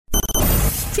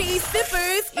Tea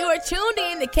sippers, you are tuned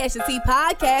in to Catch the Tea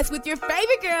podcast with your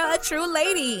favorite girl, a true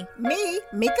lady. Me,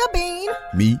 Mika Bean.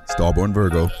 Me, Starborn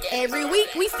Virgo. Every week,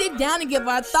 we sit down and give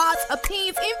our thoughts,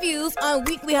 opinions, and views on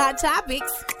weekly hot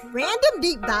topics. Random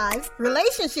deep dives,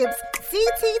 relationships,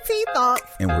 CTT thoughts.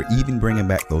 And we're even bringing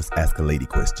back those Ask a Lady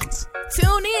questions.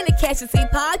 Tune in to Catch the Tea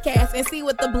podcast and see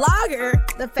what the blogger,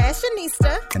 the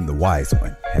fashionista, and the wise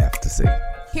one have to say.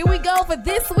 Here we go for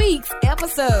this week's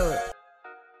episode.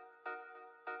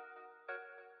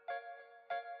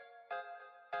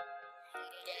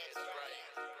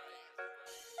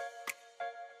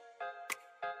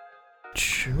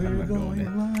 We're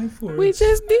going live for We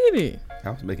just did it. I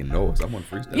was making noise. I'm on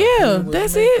freestyle. Yeah,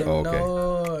 that's it. Oh, okay.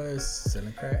 Noise.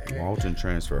 Selling crack. Walton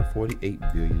transferred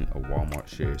 $48 billion of Walmart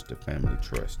shares to Family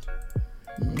Trust.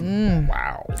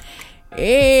 Wow.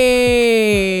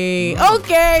 Hey,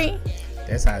 okay.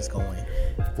 That's how it's going.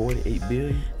 $48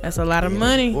 billion. That's a lot of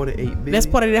money. $48 billion. That's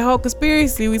part of the whole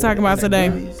conspiracy we talking about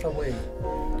today. So wait.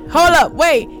 Hold up,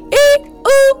 wait.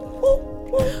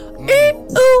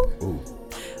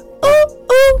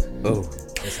 Oh.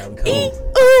 That's how we come.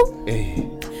 Hey.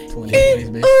 2020,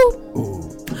 bitch. Ooh.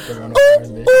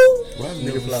 Coronavirus, bitch. Why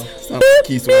Nigga flow. Stop.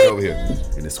 Keith Sweat over here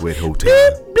in the Sweat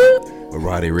Hotel with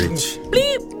Roddy Rich.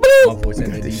 My voice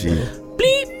ain't that Got the deep.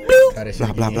 shit. Try that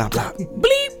shit Blah blah again. blah blah.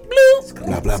 Bleep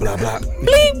Blah blah blah blah.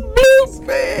 bleep bloop,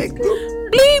 Bang.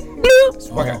 bleep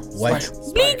bloop, White.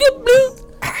 bleep bloop,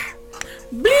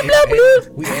 bleep bloop bloop.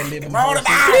 We ain't living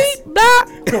Bleep,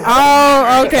 blah.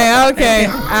 Oh, okay.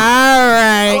 All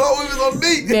right. Oh, we was on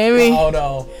beat. Hold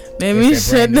on. Let me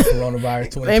shut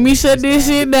coronavirus. Let me shut this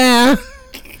shit down.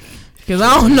 Cause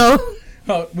I don't know.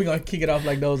 Oh, we're gonna kick it off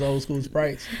like those old school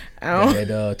sprites. I don't.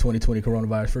 That 2020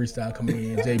 coronavirus freestyle coming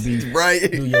in. JB,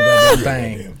 Right. do your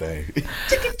goddamn thing.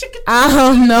 I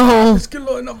don't know.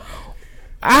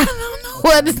 I I don't know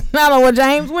what. I don't know what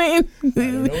James went.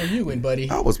 know where you went, buddy.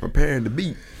 I was preparing the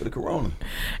beat for the corona.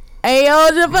 Hey, yo,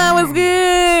 Javon was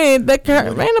good.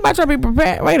 Ain't nobody trying to be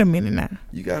prepared. Wait a minute now.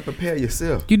 You gotta prepare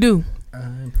yourself. You do.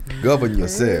 Govern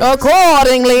yourself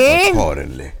Accordingly.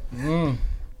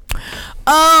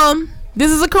 This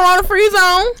is a corona-free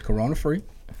zone. Corona free.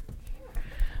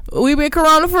 We been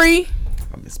corona-free.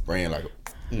 I've been spraying like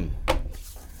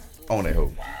on that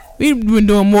hoe. We've been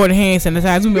doing more than hand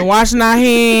sanitizer. We've been washing our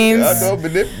hands. I know,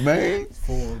 but this, man.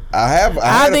 I had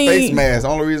a face mask. The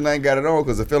only reason I ain't got it on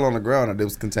because it fell on the ground and it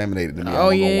was contaminated to me. I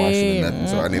wasn't gonna wash it or nothing,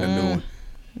 so I need a new one.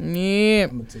 Yeah.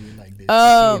 I'm gonna tell you like this.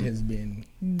 It has been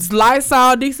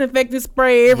Lysol disinfectant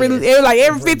spray every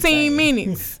 15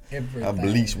 minutes. I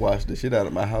bleach washed the shit out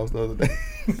of my house the other day.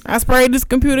 I sprayed this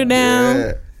computer down.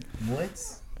 Yeah.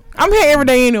 What? I'm here every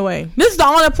day anyway. This is the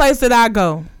only place that I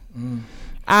go.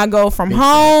 I go from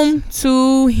home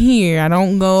to here. I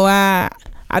don't go out.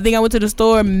 I think I went to the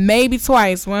store maybe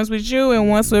twice. Once with you and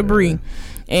once with Bree.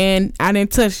 And I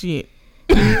didn't touch it.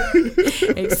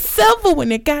 Except for when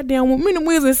they goddamn went me and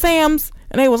Wiz and Sam's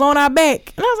and they was on our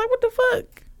back. And I was like, what the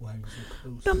fuck? Why you so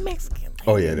close? The Mexican.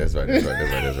 Oh yeah, that's right.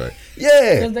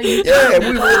 Yeah,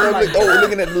 we were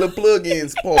looking at the little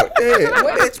plug-ins part. Yeah,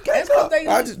 bitch, catch up.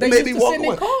 I just maybe walk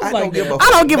away. I don't give a I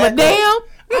don't give a damn.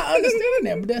 I understand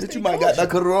that, but that's That you might got the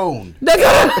corona. They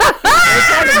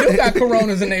probably do got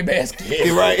coronas in their basket.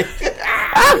 You right.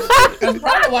 That's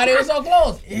probably why they were so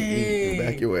close. Hey,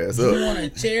 Back your ass you up. want a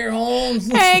chair, Holmes?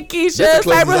 Hey, Keisha, That's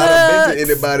the closest I've been to Cyberhugs.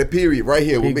 anybody, period. Right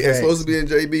here. We'll be Big supposed to be in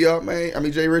JBR, man. I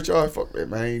mean, J. Richard. Fuck that,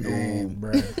 man. Damn,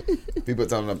 bruh. People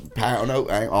telling them, pound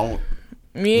out. I ain't on.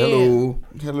 Yeah. Hello.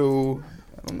 I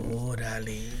don't know. Oh,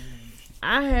 darling.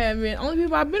 I haven't. Only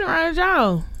people I've been around is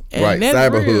y'all. And Right, that's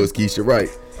cyber real. hoods, Keisha. Right.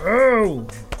 Oh.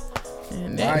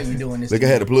 And Why are that- you doing this? Look, I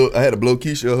had to blow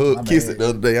Keisha a hug, My kiss bad. it the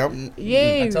other day. I'm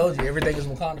Yeah. I told you, everything is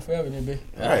Wakanda forever, nigga.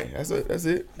 right. That's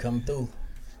it. Come through.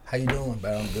 How you doing?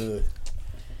 But I'm good.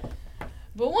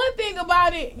 But one thing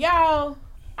about it, y'all,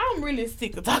 I'm really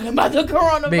sick of talking about the Big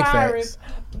coronavirus. facts.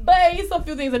 But it's a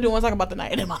few things I do want to talk about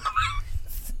tonight.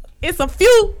 It's a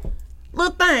few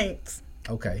little things.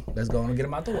 Okay, let's go on and get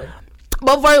them out the way.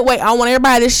 But wait, I want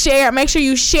everybody to share. Make sure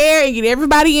you share and get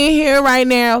everybody in here right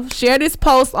now. Share this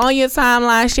post on your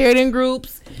timeline. Share it in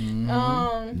groups.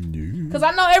 Cause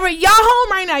I know y'all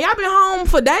home right now. Y'all been home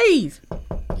for days.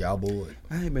 Y'all bored.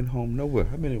 I ain't been home nowhere.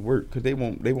 I've been at work because they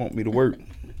want me to work.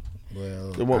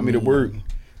 Well, They want me to work.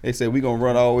 They said we gonna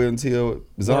run all the way until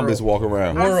zombies walk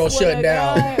around. World I swear shut to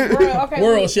down. God, bro, okay,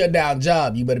 World shut down.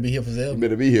 Job. You better be here for You sale.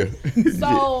 better be here.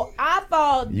 So I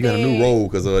thought You got a new role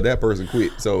because that person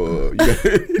quit. So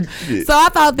shit. So I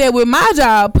thought that with my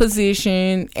job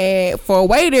position for a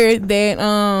waiter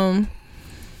that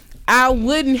I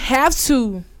wouldn't have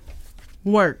to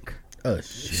work.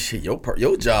 Shit,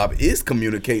 your job is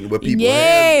communicating with people.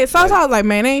 Yeah, so I was like,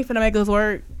 man, they ain't finna make us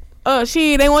work.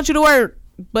 Shit, they want you to work.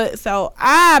 But so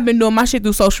I've been doing my shit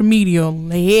through social media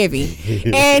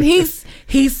heavy, and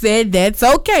he said that's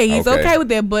okay. He's okay with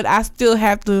that, but I still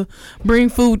have to bring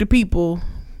food to people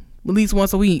at least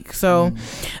once a week. So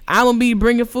I'm gonna be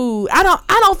bringing food. I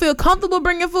don't feel comfortable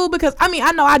bringing food because I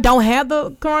know I don't have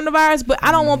the coronavirus, but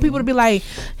I don't want people to be like,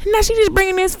 nah, she just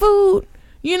bringing this food,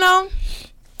 you know.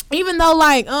 Even though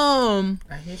like I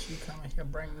hear she coming here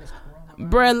bringing this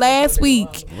coronavirus. Bruh,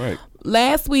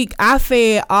 last week I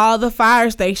fed all the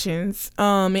fire stations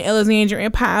in Alexandria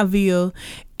and Pineville,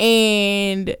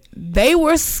 and they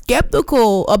were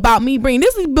skeptical about me bringing.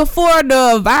 This is before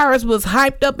the virus was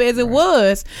hyped up as it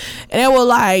was, and they were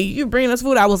like, "You bring us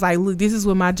food?" I was like, "Look, this is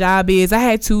what my job is." I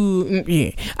had to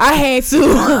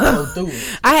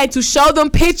show them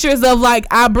pictures of like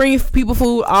I bring people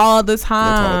food all the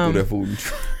time.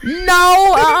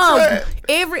 No,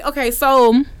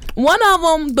 so one of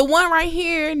them, the one right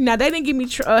here, now they didn't give me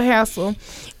a hassle,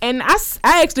 and I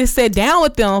actually sat down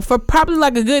with them for probably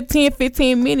like a good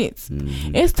 10-15 minutes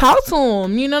and talk to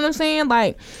them, you know what I'm saying?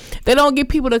 Like, they don't get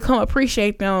people to come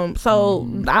appreciate them, so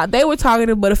they were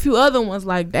talking, but a few other ones,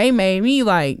 like, they made me,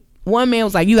 like, one man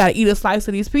was like, you gotta eat a slice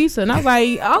of this pizza, and I was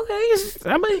like,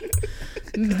 okay,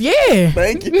 yeah.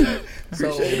 Thank you. So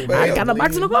I got a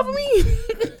box in the car for me.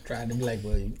 Trying to be like,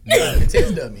 well, you gonna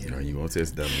test dummy. You gonna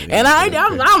test dummy. And I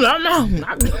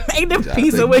ate the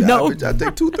pizza with no. I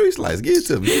take 2-3 slices. Give it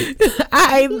to me.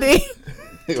 I ate this.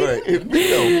 Right.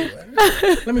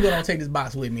 Let me go and take this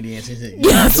box with me then.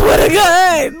 I swear to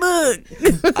God, look.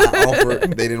 I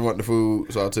offered. They didn't want the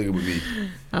food, so I took it with me.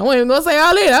 I wasn't even gonna say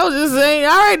all that. I was just saying,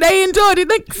 all right, they enjoyed it.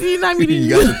 You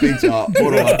got the picture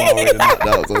photo up already knocked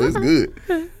out, so it's good.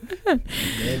 That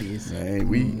is. Man,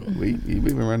 we've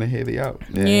been running heavy out.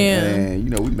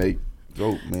 And we make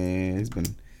dope, man. It's been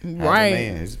high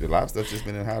demand. It's been a lot of stuff just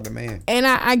been in high demand. And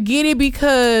I get it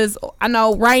because I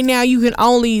know right now you can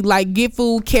only like get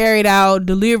food carried out,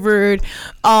 delivered,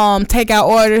 take out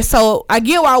orders. So I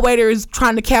get why waiters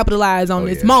trying to capitalize on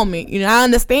this moment. You know, I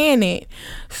understand it.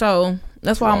 So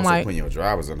that's why I'm like, putting your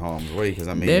drivers in harm's way because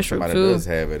if somebody does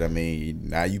have it,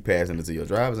 now you passing it to your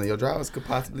drivers, and your drivers could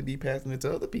possibly be passing it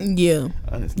to other people. Yeah,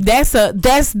 honestly, that's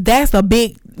a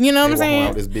big, you know what I'm saying?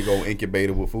 Out this big old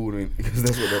incubator with food in, because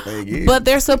that's what that thing is. But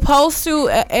they're supposed to,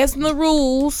 as in the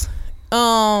rules,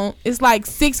 it's like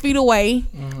 6 feet away,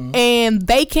 and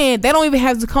they don't even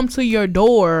have to come to your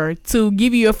door to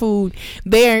give you your food.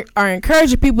 They are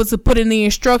encouraging people to put in the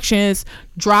instructions,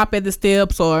 drop at the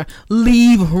steps or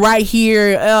leave right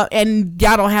here, and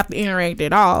y'all don't have to interact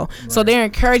at all. Right. So they're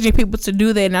encouraging people to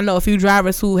do that, and I know a few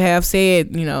drivers who have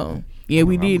said, we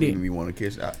did it. We want to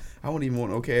cash. I don't even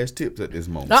want no cash tips at this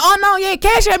moment.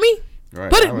 Cash at me. Right.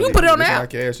 Put it on the app.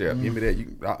 Cash app. Give me that.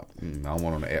 I don't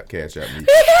want on the app. Cash app me.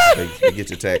 They get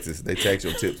your taxes. They tax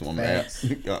your tips on the app. Give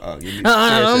me cash app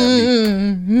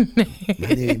me. My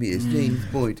name is James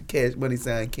Boynton. Cash money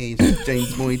sign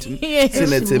James Boynton.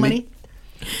 Send that to me.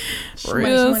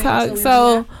 Real talk.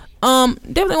 So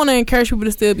definitely want to encourage people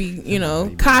to still be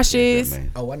cautious.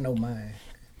 I know mine.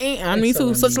 And me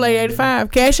too. Such Lady 85.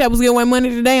 Cash App was giving away money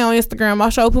today on Instagram.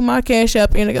 I'll put my Cash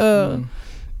App in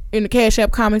the Cash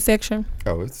App comment section.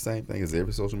 Oh, it's the same thing as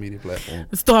every social media platform.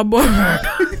 Starborn.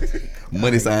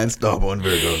 Money sign Starborn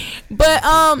Virgo. But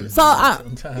so I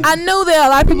knew that a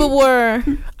lot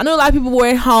of people were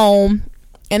at home,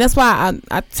 and that's why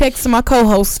I texted my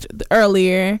co-host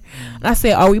earlier, and I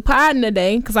said, "Are we podding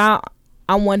today?" Because I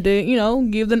wanted to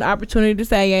give them the opportunity to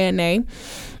say yeah and nay,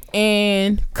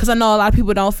 and because I know a lot of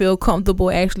people don't feel comfortable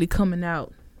actually coming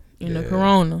out in the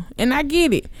corona, and I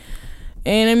get it,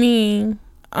 and I mean.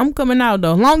 I'm coming out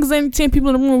though. As long as ain't 10 people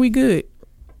in the room, we good.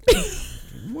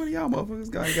 One of y'all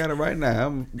motherfuckers got it right now.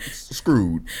 I'm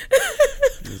screwed.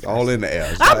 It's all in the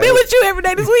air. I've been with you every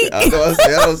day this week. I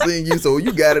don't see you, so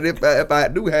you got it. If I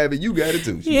do have it, you got it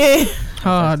too. Yeah.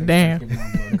 Oh damn.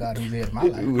 God, who's in my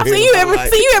life? I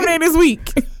see you every day this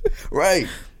week. Right.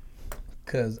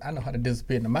 Cause I know how to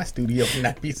disappear into my studio and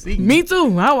not be seen. Me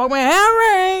too. I walk my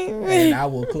and I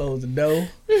will close the door.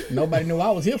 Nobody knew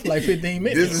I was here for like 15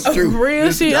 minutes. This is true. Real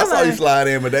shit. I saw you slide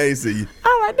in, but they ain't see you.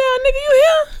 I'm like, damn, nigga, you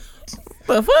here?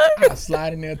 The fuck? I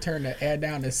slide in there, turn the air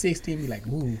down to 60, and be like,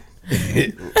 ooh.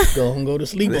 Go to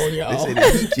sleep on y'all. They say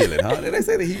the heat kill it, huh? They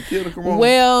say the heat kill the corona.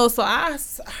 Well, so I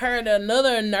heard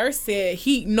another nurse said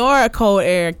heat nor cold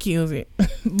air kills it,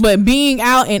 but being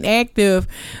out and active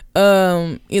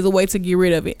is a way to get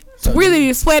rid of it. So really,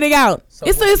 just sweat it out. So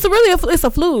it's a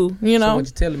flu, So what you're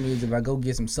telling me is if I go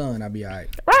get some sun, I'll be all right.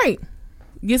 Right.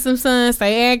 get some sun,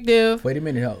 stay active. Wait a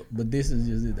minute, help. But this is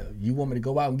just it though. You want me to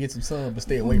go out and get some sun, but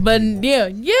stay away from But people. yeah,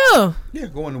 Yeah,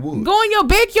 go in the woods. go in your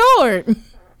backyard.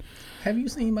 Have you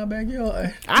seen my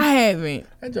backyard? I haven't.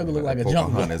 That joker look like a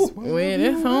jungle. Well,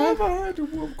 that's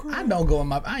home. I don't go in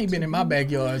my. I ain't been in my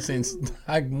backyard since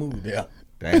I moved there.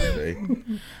 Damn, Jay.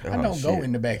 I don't go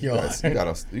in the backyard.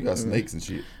 You got snakes and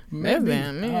shit. That's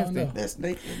damn I don't nasty. know. That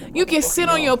snake. in the You can motherfucking sit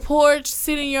on your yard. porch,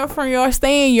 sit in your front yard,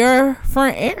 stay in your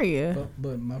front area.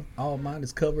 But all mine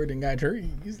is covered and got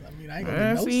trees. I mean, I ain't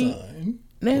gonna get See? no sun.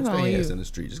 That's Don't on stay ass you. in the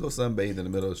street. Just go sunbathe in the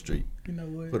middle of the street. You know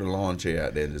what? Put a lawn chair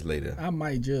out there and just lay there. I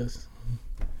might just.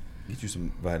 Get you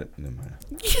some vitamin. Never mind.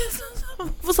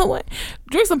 For some what?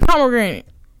 Drink some pomegranate.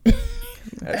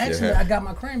 Actually, I got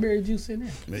my cranberry juice in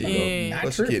there. There you Yeah. go.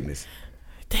 Plus your kidneys.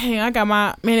 Dang, I got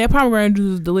my that pomegranate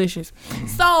juice is delicious.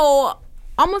 So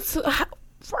I'm gonna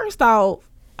first off,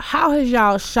 how has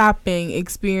y'all shopping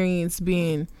experience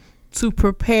been to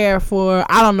prepare for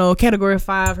Category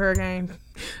 5 hurricane?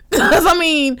 Because I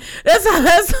mean, that's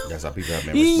That's how people have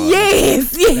been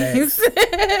responding.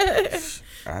 yes.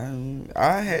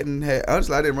 I hadn't had,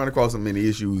 honestly, I didn't run across so many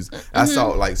issues. I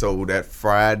saw that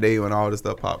Friday when all this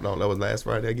stuff popped off. That was last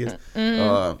Friday, I guess.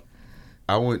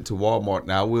 I went to Walmart.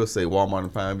 Now I will say Walmart in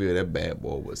Pineville, that bad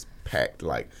boy was packed.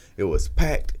 Like it was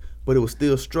packed, but it was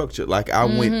still structured. Like I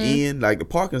went in, like the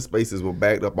parking spaces were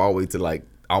backed up all the way to like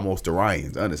almost to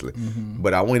Ryan's, honestly.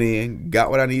 But I went in, got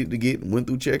what I needed to get, and went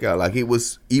through checkout. Like it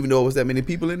was, even though it was that many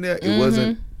people in there, it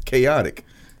wasn't chaotic.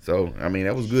 So I mean,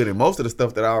 that was good. And most of the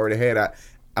stuff that I already had,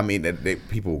 I mean, that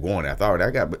people were going after. I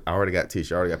already got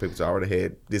tissue. I already got paper. So I already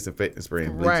had disinfectant spray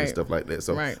and bleach and stuff like that.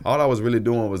 So all I was really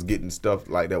doing was getting stuff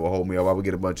like that would hold me up. I would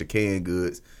get a bunch of canned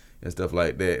goods and stuff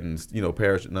like that, and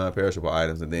non-perishable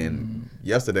items. And then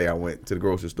yesterday I went to the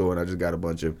grocery store and I just got a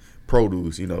bunch of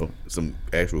produce. Some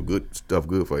actual good stuff,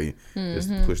 good for you, just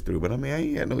to push through. But I mean, I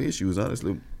ain't had no issues,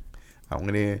 honestly. I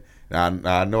went in. Now,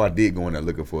 I know I did go in there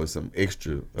looking for some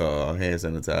extra hand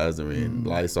sanitizer and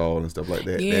Lysol and stuff like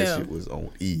that. Yeah. That shit was on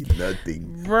E.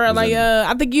 Nothing. Bro, like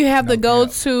I think you have to go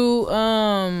to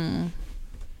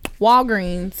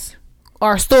Walgreens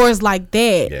or stores like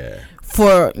that. Yeah.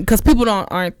 Because people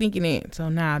aren't thinking it. So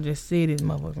now I just see this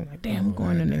motherfucker. I'm like, damn, I'm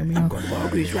going in there. I'm going to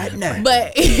Walgreens right now.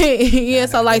 But yeah,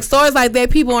 so like stores like that,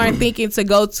 people aren't thinking to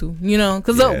go to,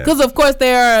 because of course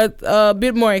they are a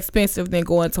bit more expensive than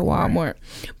going to Walmart,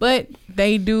 but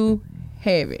they do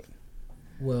have it.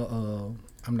 Well,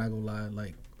 I'm not gonna lie.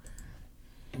 Like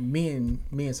me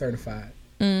and Certified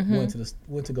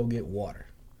went to go get water.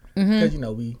 Because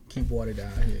we keep water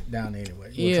down there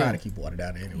anyway. We're trying to keep water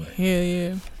down there anyway.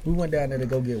 Yeah. We went down there to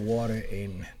go get water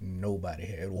and nobody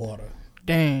had water.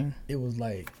 Dang. It was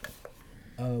like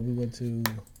we went to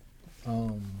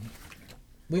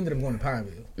we ended up going to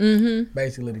Pineville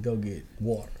basically to go get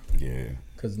water. Yeah.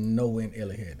 Because no one in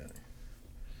LA had none.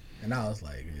 And I was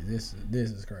like, this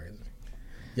is crazy.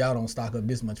 Y'all don't stock up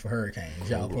this much for hurricanes.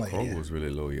 Y'all playing. Kroger was really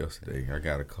low yesterday. I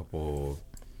got a couple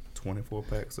 24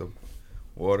 packs of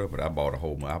water, but I bought a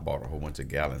whole bunch of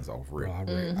gallons off rip. I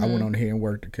went on here and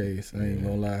worked the case. I ain't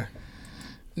gonna lie.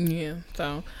 Yeah.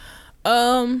 So,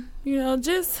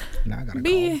 just Now I gotta call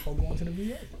before going to the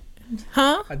VA.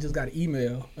 huh? I just got an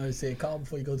email. It said call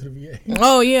before you go to the VA.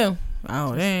 Oh yeah.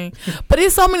 Oh dang. But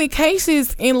there's so many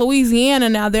cases in Louisiana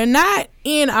now. They're not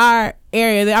in our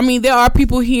area. I mean, there are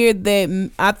people here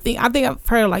that I think I've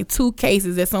heard of like 2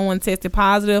 cases that someone tested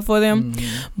positive for them.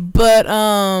 But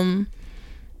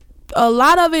a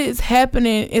lot of it is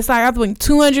happening. It's like I think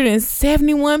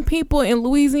 271 people in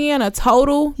Louisiana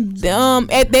total.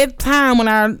 At that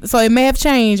time so it may have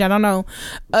changed. I don't know.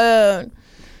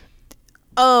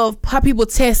 Of people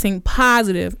testing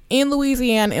positive in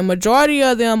Louisiana, and majority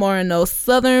of them are in those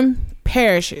southern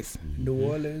parishes.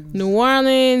 New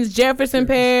Orleans, Jefferson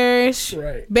Parish,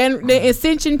 Right. the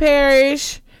Ascension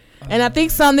Parish, and I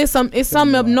think it's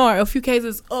some up north. A few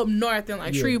cases up north in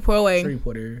like Shreveport way.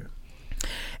 Shreveport area.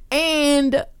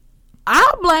 And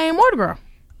I blame Mardi Gras.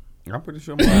 I'm pretty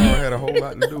sure my had a whole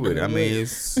lot to do with it. I mean,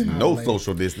 it's no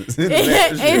social distance. You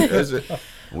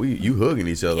hugging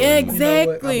each other. Exactly. You know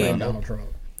what? I blame Donald Trump.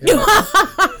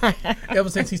 Ever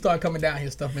since he started coming down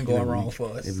here, stuff been going wrong for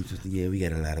us. We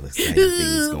got a lot of exciting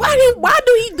things going Why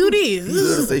do he do this? You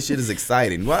gonna say shit is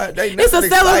exciting. Why? Ain't It's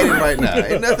nothing a exciting right now.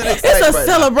 Ain't nothing exciting It's a right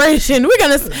celebration.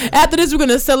 After this, we're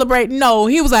gonna celebrate. No,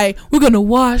 he was like, we're gonna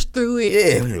wash through it.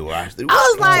 Yeah, we watched it. I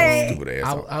was like, Stupid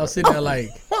ass. I was sitting there like,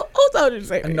 who told you to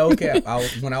say that? no cap.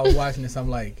 When I was watching this, I'm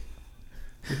like,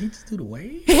 did he just do the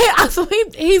wave? So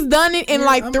he's done it in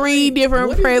like I'm 3 like, different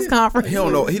what is press this? conferences. He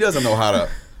don't know. He doesn't know how to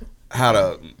how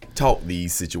to talk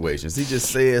these situations. He just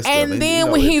says stuff. And then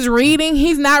when he's reading,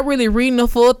 he's not really reading the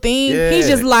full thing. Yeah. He's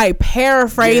just like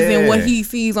paraphrasing Yeah. what he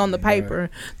sees on the paper.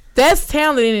 That's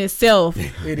talent in itself.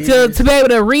 It to is. be able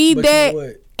to read But you that know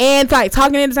what? and like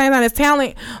talking at the same time is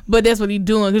talent. But that's what he's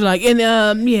doing. He's like, and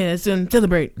yes, and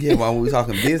celebrate. Yeah, while we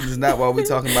talking business, not while we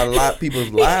talking about a lot of people's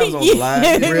lives on the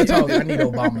line. Real talk. I need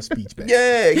Obama's speech back.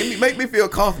 Yeah, make me feel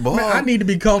comfortable. Man, I need to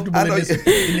be comfortable I in know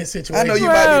this situation. I know you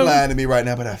might be lying to me right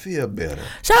now, but I feel better.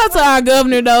 Shout out to our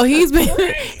governor though. He's been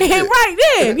right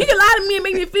there. You can lie to me and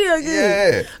make me feel good.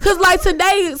 Yeah. Cause like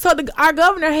today, so our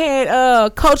governor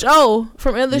had Coach O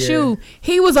from LSU. Yeah.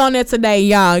 He was on there today,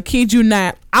 y'all. Kid you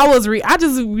not. I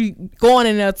just going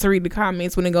in there to read the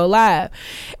comments when they go live,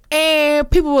 and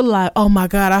people were like, "Oh my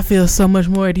God, I feel so much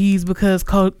more at ease because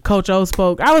Coach O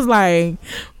spoke." I was like,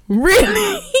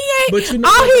 "Really?" He ain't. But you know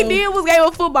all what, he though? did was gave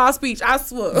a football speech. I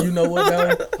swear. You know what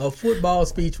though? A football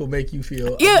speech will make you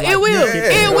feel. Yeah, like it will. you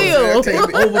It can will. take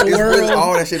over the It's really world.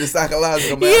 all that shit is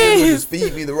psychological, man. Yes. You just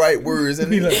feed me the right words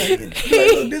and Be like, look,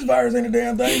 this virus ain't a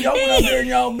damn thing. Y'all went out there and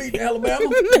y'all beat Alabama.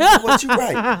 what you right.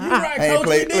 You right, I ain't Coach.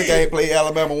 played. You Look, did. I ain't played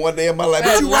Alabama one day in my life.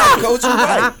 But you right, Coach. You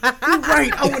right. You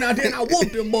right. I went out there and I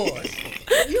whooped them boys.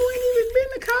 You ain't even been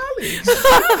to college.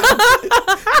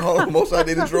 Oh, most I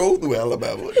did is drove through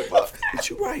Alabama. What the fuck? But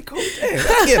you right, Coach. Damn,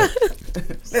 let's get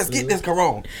him. Let's get this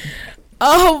corona.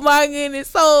 Oh my goodness.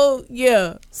 So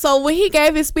yeah. So when he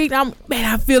gave his speech,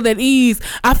 I feel at ease.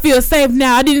 I feel safe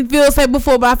now. I didn't feel safe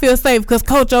before, but I feel safe because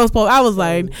Coach O spoke. I was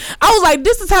like,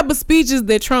 this is the type of speeches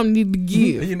that Trump need to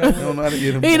give. You know I don't know how to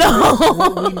get him. You know.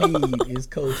 what we need is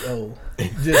Coach O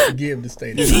just to give the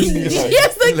state.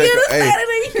 Yes, to get us Hey. out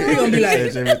of He here. gonna be like,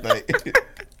 everything.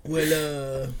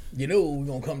 well, you know, we're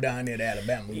gonna come down there to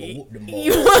Alabama. We're gonna whoop them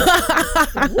boys.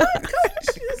 What, Coach?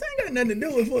 This ain't got nothing to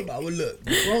do with football. Well, look,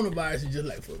 the coronavirus is just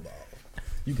like football.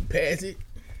 You can pass it,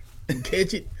 you can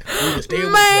catch it, you can stay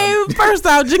away Man, from it. first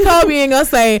off, Jacoby ain't gonna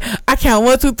say, I count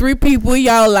 1, 2, 3 people,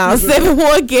 y'all allowed 7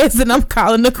 more guests, and I'm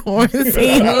calling the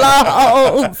quarantine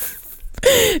laws.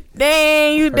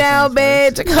 Dang, you down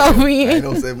bad, Jacoby. Ain't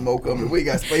no 7 more coming. We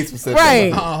got space for 7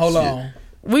 Right. more. Hold on.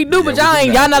 We do, but Yeah,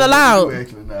 we y'all not We allowed. do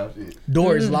actually now, shit.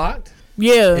 Door is locked.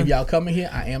 Yeah, If y'all come in here,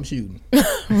 I am shooting.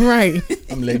 right.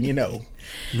 I'm letting you know.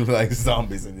 Like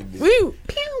zombies in the bitch.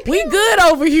 We good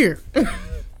over here.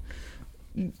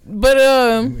 But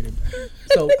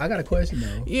So I got a question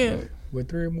though. yeah. Were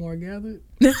 3 or more gathered?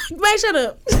 Man, shut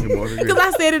up. Because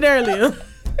I said it earlier.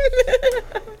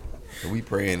 We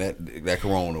praying that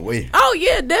corona away. Oh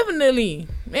yeah, definitely.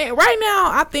 Man, right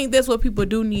now I think that's what people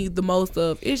do need the most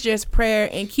of. It's just prayer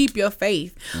and keep your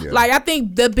faith. Yeah. Like I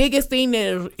think the biggest thing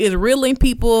that is reeling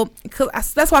people,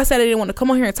 cause that's why I said I didn't want to come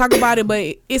on here and talk about it,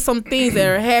 but it's some things that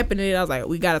are happening. And I was like,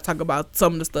 we got to talk about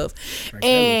some of the stuff,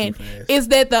 and too fast. it's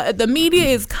that the media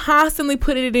is constantly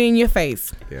putting it in your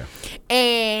face. Yeah.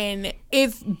 And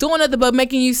it's doing nothing but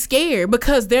making you scared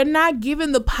because they're not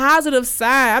giving the positive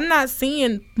side. I'm not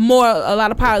seeing a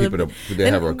lot of positive. People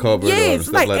that have recovered. Yes,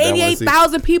 or like stuff that. I wanna see-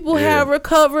 88,000 people Yeah. have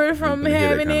recovered from You hear that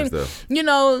having kind it. of stuff. You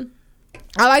know,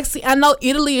 I know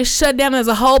Italy is shut down as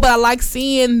a whole, but I like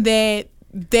seeing that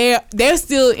they're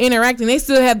still interacting. They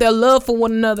still have their love for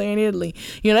one another in Italy.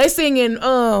 You know, they singing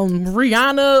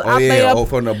Rihanna out there.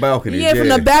 from the balcony. Yeah, from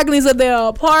the balconies of their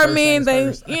apartment. They,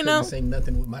 First, I you couldn't know. sing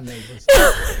nothing with my neighbors.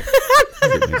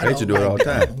 They should do it all the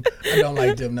time. I don't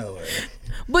like them no way.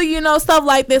 But you know, stuff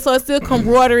like this, so it's still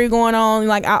camaraderie going on.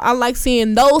 Like I like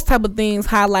seeing those type of things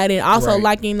highlighted. Also Right.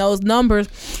 liking those numbers,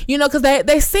 you know, because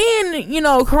they saying, you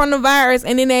know, coronavirus,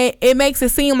 and then it makes it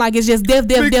seem like it's just death.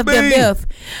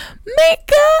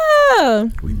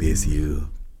 Mika, We miss you.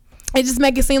 it just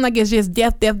make it seem like it's just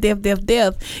death.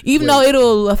 Even though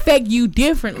it'll affect you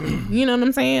differently. You know what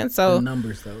I'm saying? The So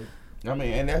numbers though. I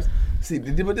mean, and that's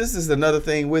but this is another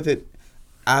thing with it.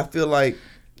 I feel like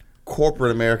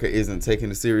corporate America isn't taking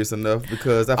it serious enough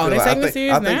because I feel they're like taking it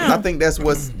serious now. I think that's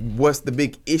what's the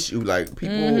big issue. Like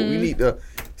people, we need to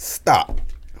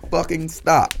fucking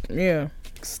stop, yeah.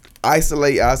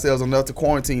 isolate ourselves enough to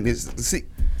quarantine this. See,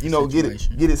 you know,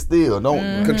 Situation. get it still.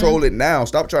 Don't control it now.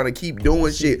 Stop trying to keep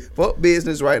doing shit. Fuck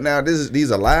business right now.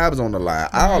 These are lives on the line.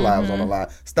 Our lives on the line.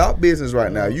 Stop business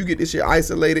right now. You get this shit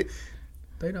isolated.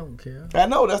 They don't care. I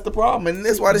know that's the problem, and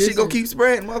that's why this This shit gonna is- keep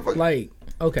spreading, motherfucker. Like,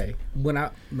 okay, when I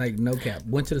no cap,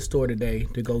 went to the store today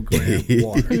to go grab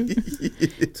water.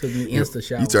 Took me Insta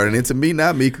shower. You turning into me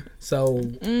now, Mika. So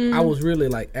I was really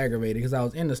like aggravated because I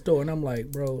was in the store and I'm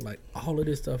like, bro, like all of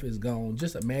this stuff is gone.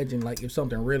 Just imagine like if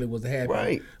something really was to happen.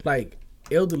 Right. Like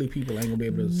elderly people ain't gonna be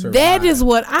able to survive. That is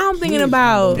what I'm thinking Kids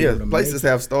about. ain't Yeah, able to places make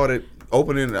have started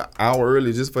opening an hour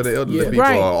early just for the elderly people,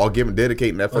 Right. or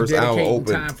dedicating that first hour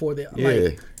open. time for the Yeah.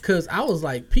 Because I was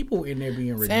like, people in there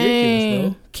being ridiculous, Dang.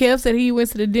 bro. Kev said he went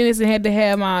to the dentist and had to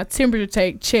have my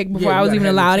temperature checked before Yeah, I was you even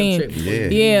gotta have allowed your in. temperature checked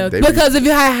before Yeah. Yeah, They because if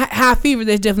you have high fever,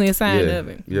 that's definitely a sign of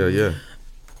it. Yeah.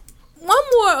 One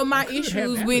more of my could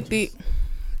issues have with allergies. it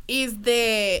is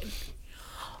that,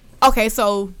 okay,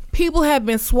 so people have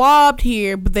been swabbed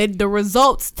here, but the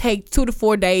results take 2 to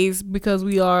 4 days because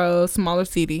we are a smaller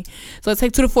city. So it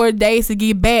takes 2 to 4 days to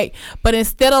get back. But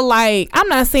instead of like, I'm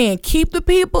not saying keep the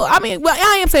people. I mean, well,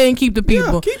 I am saying keep the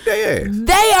people. Yeah, keep their ass.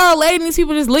 They are letting these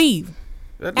people just leave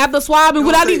after swabbing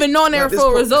without even knowing their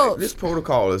full results. This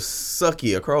protocol is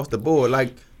sucky across the board.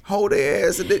 Like, hold their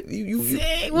ass. And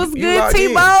What's you good, locked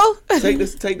in.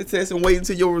 Tebow? Take the test and wait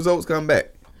until your results come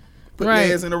back. Put Right.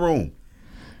 your ass in the room.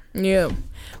 Yeah.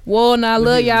 Well, now I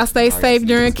love y'all. Stay safe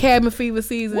during cabin fever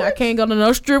season. I can't go to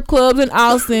no strip clubs in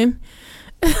Austin.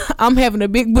 I'm having a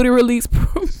big booty release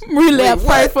relapse.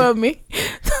 Pray for me.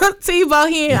 Tebow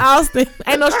here in Austin.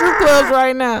 Ain't no strip clubs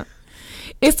right now.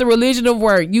 It's the religion of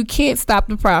work. You can't stop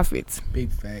the profits.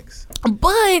 Big facts.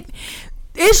 But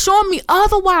it's showing me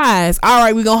otherwise. All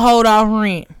right, we're going to hold off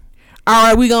rent. All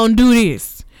right, we're going to do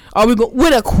this. Or we go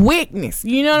with a quickness.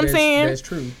 You know what I'm saying? That's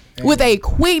true. With a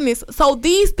quickness. So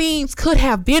these things could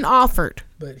have been offered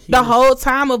But the whole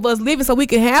time of us living so we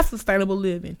can have sustainable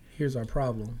living. here's our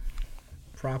problem: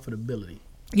 profitability.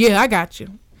 Yeah, I got you.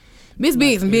 This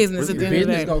business at the end of the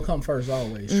Business day. gonna come first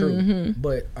always, true.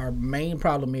 But our main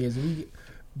problem is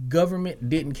government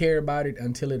didn't care about it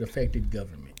until it affected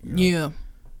government. Yeah.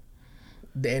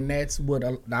 And that's what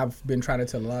I've been trying to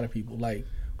tell a lot of people. Like,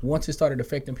 once it started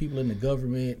affecting people in the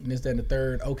government and this, that, and the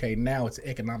third, okay, now it's an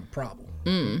economic problem.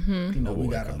 Mm-hmm. You know, we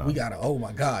gotta. Oh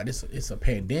my God, it's a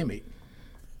pandemic.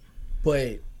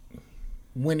 But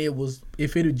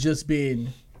if it had just been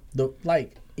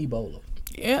like Ebola.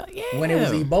 Yeah. When it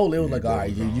was Ebola, it was like, all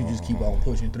right, you just keep on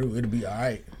pushing through. It'll be all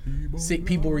right. Sick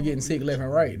people were getting sick left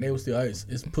and right. And they were still, it's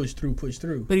push through.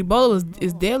 But Ebola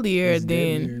is deadlier It's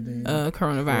deadlier than than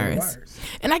coronavirus.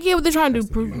 And I get what they're trying to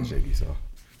do.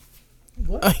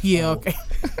 What? Yeah, okay.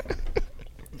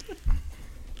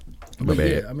 But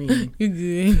yeah, I mean, You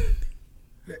good.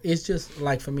 it's just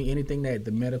like, for me, anything that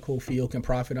the medical field can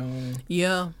profit on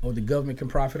Yeah. or the government can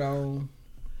profit on,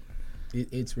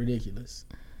 it's ridiculous.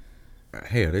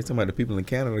 Hell, they talking about the people in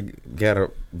Canada got a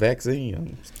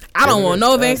vaccine. I don't want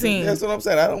no vaccine. That's what I'm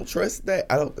saying. I don't trust that.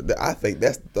 I think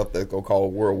that's stuff that's gonna call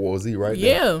World War Z right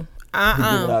there. Yeah.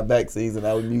 Giving out vaccines and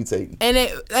out mutating.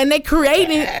 And they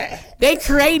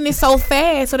creating it so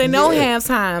fast so they don't have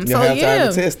time. You So have yeah.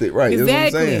 time to test it, right? Exactly.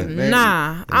 That's what I'm saying. Man,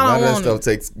 Nah, a I lot don't of want that it. stuff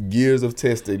takes years of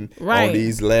testing Right. on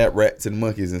these lab rats and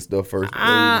monkeys and stuff first.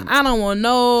 I don't want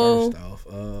no. First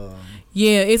off,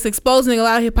 Yeah, it's exposing a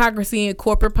lot of hypocrisy in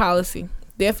corporate policy.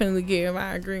 Definitely, Gary,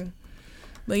 I agree.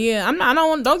 But yeah,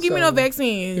 don't give me no So,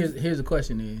 vaccine. here's the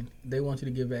question then. They want you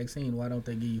to get vaccine. Why don't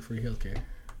they give you free healthcare?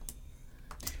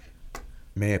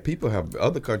 Man,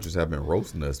 other countries have been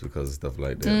roasting us because of stuff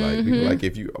like that. Like people, like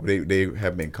if they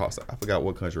have been caught. I forgot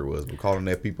what country it was, but calling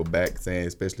their people back, saying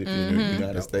especially if you're in the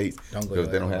United States, Don't go because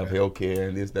to they don't that. have health care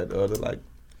and this, that, the other. Like,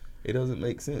 it doesn't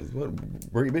make sense.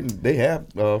 They have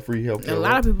free health care. A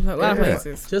lot of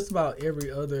places. Just about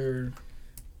every other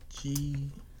G8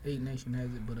 nation has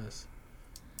it but us.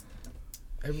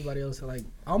 Everybody else,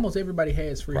 almost everybody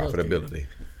has free healthcare. Profitability.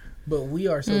 But we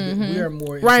are we are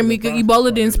more into Right, the Mika. profit Ebola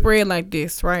part didn't of it. spread like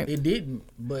this, right? It didn't,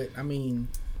 but I mean,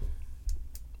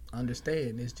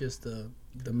 understand, it's just the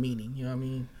meaning. You know what I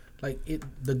mean? Like,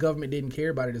 the government didn't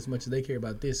care about it as much as they care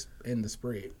about this and the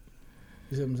spread.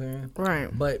 You see what I'm saying?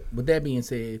 Right. But with that being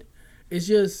said, it's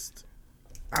just,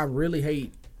 I really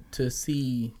hate to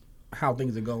see how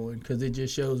things are going, because it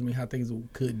just shows me how things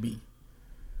could be.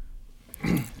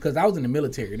 Because I was in the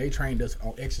military and they trained us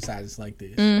on exercises like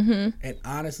this. Mm-hmm. And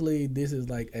honestly, this is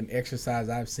like an exercise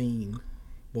I've seen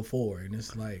before. And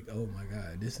it's like, oh my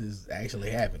God, this is actually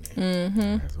happening.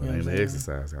 Mm-hmm. That's what ain't the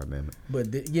exercise, goddammit. But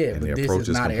And but the this approach is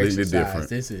is not an completely exercise. different.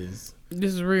 This is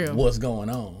This is real. what's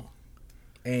going on.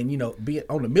 And, you know, be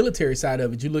on the military side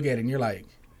of it, you look at it and you're like,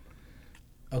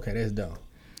 okay, that's dumb.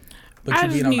 But I you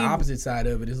just being on the need- opposite side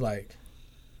of it, it's like,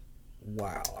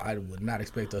 wow, I would not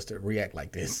expect us to react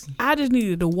like this. I just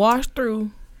needed to wash through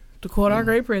to quote our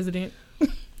great president But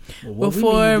what we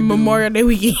before need to do- Memorial Day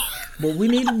weekend. What we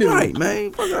need to do, Right,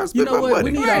 man. Fuck, I you spent know my what?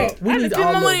 money. We need I we just need spent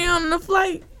my all money the, on the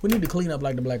flight. we need to clean up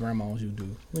like the black grandmas used to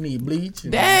do. We need bleach.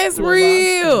 And That's Clorox,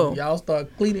 real. and y'all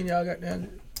start cleaning. Y'all got down.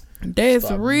 That's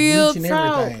Start real bleaching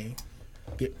talk. everything.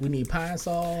 We need Pine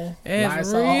Sol,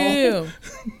 That's Lysol, real.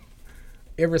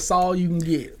 every Sol you can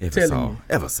get. Telling you.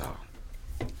 Ever saw.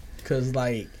 Cause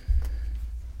like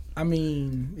I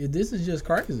mean, this is just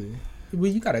crazy.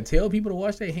 Well, you gotta tell people to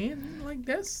wash their hands. Like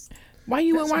that's Why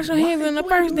you wouldn't wash your hands in the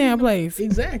first damn place?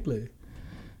 exactly.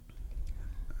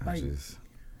 I Like, just,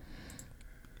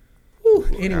 whew,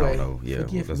 I don't anyway, know. Yeah,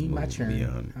 forgive let's me my move churn.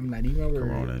 beyond I'm not even worried.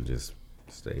 Corona and just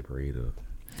stay prayed up,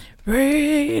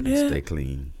 Right. stay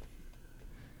clean,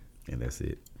 and that's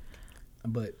it.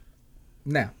 But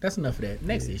now that's enough of that.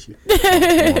 Next issue.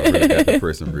 I got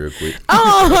depressing real quick.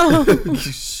 Oh,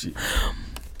 Shit.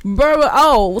 bro.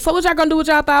 Oh, so what y'all gonna do with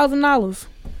y'all $1,000?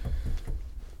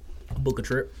 Book a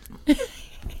trip.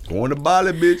 Going to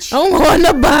Bali, bitch. I'm going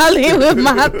to Bali with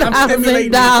my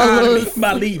 $1,000.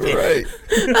 by leaving. Right.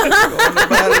 Going to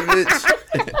Bali,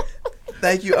 bitch.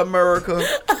 Thank you, America.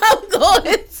 I'm going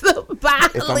to Bali.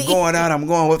 If I'm going out, I'm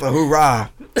going with a hoorah.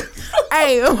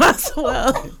 Hey, I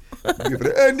swear. Give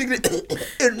it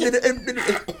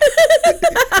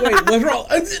Wait, what's wrong?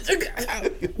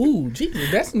 Ooh,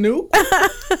 Jesus, that's new.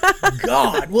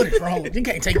 God, what is wrong? You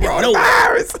can't take them nowhere.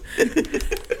 virus.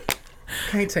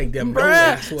 Can't take them nowhere.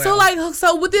 I Bruh. swear.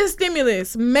 So with this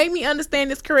stimulus, make me understand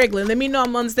this correctly. Let me know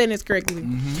I'm understanding this correctly.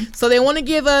 Mm-hmm. So they want to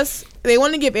give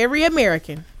every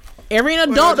American, every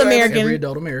adult American,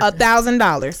 $1,000,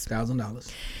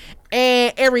 $1,000.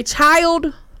 and every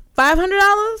child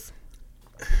 $500.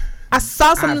 I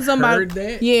saw something I've somebody. heard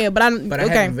that, yeah, but I But I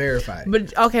haven't verified.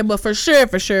 but for sure,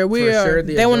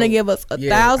 they want to give us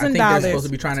 $1,000. I think they're supposed to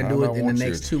be trying to do it in the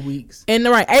next 2 weeks. In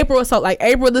the right April, so like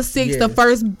April the 6th, the Yes.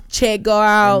 first check go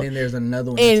out, And then there's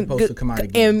another one that's supposed to come out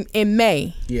again. in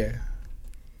May. Yeah.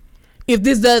 If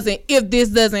this doesn't happen.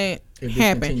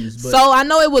 continues, but- So I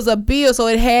know it was a bill, so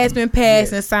it has been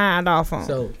passed Yes. and signed off on.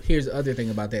 So here's the other thing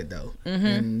about that though,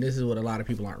 and this is what a lot of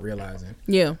people aren't realizing.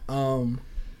 yeah.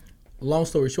 Long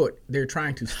story short, they're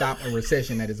trying to stop a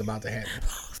recession that is about to happen.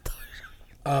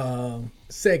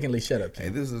 Secondly, shut up, Hey,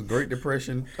 Ken. this is Great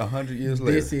Depression 100 years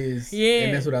later. This is, Yeah.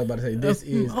 and that's what I was about to say. This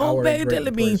is Oh, our baby, Great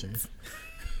jelly beans. Depression.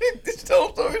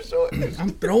 Long story short. I'm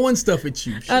throwing stuff at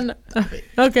you. I know.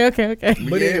 Okay. But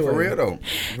yeah, anyway. for real though.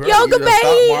 Yoga The stock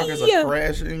baby. markets are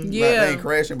crashing. Yeah. They ain't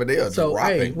crashing, but they are So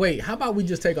dropping. hey, wait, how about we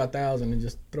just take our 1,000 and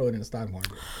just throw it in the stock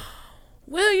market?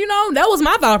 Well, that was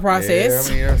my thought process.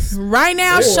 Yeah, I mean, that's, Right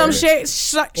now, Or-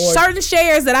 certain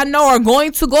shares that I know are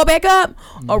going to go back up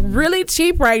are really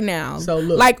cheap right now. So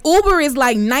look. like Uber is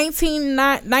like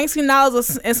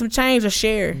 $19 and some change a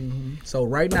share. So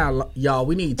right now, y'all,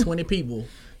 we need 20 people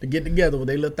to get together with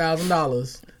their little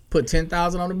 $1,000, put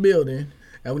 10,000 on the building,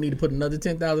 and we need to put another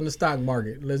 10,000 in the stock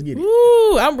market. Let's get it.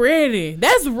 Ooh, I'm ready.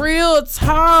 That's real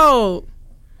talk.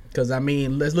 Because I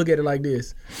mean, let's look at it like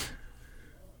this: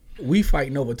 we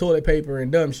fighting over toilet paper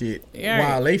and dumb shit, Yeah.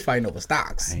 while they fighting over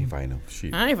stocks. I ain't fighting no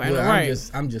shit. I ain't fighting Well,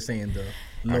 right. I'm just saying the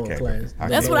lower can't- class. I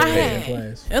the That's can't what I lower had.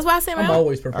 class. That's why I said, I'm man,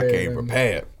 always I prepared. came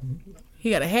prepared.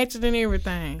 he got a hatchet and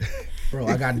everything. Bro,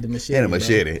 I got the machete. And a bro.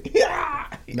 machete.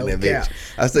 No And that cap. bitch.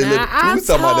 I say, Nah, look, I'm we was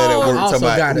talking about that at told. work. I also Talking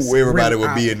got about a who everybody sprint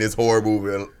would be out. in this horror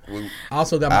movie. I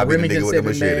also got my I'll be the Remington nigga with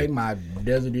the 7 machete. mag, my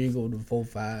Desert Eagle, the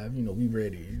 4.5. You know, we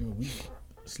ready. You know, we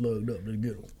slugged up to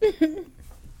get them.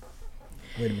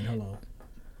 Wait a minute, hold on.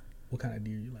 What kind of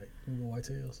deer you like? You want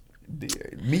whitetails?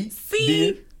 Deer. Meat?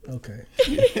 See? Okay.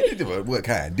 Deer? What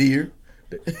kind? Deer?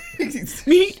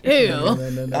 Me hell.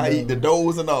 No. I eat the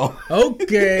does and all.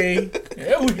 Okay.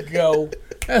 There we go.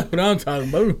 That's what I'm talking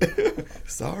about.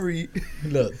 Sorry.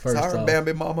 Look, first Sorry, off,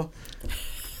 Bambi mama.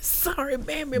 Sorry,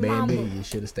 baby, Bambi, mama. you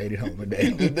should have stayed at home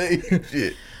today. Today.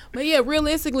 Shit. But yeah,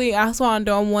 realistically, I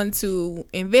don't want to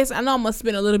invest. I know I'm gonna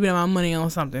spend a little bit of my money on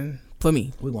something for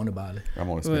me. We're going to Bali. I'm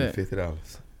only spending What? $50.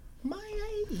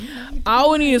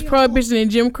 All we need is Prohibition and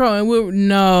Jim Crow,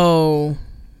 and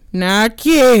not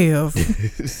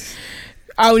Kev.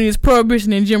 All we need is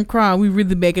Prohibition and Jim Crow. We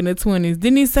really back in the 20s.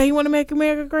 Didn't he say he want to make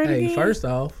America great Hey, again? first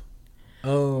off,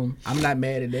 I'm not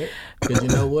mad at that because you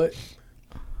know what?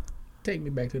 Take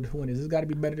me back to the 20s. It's got to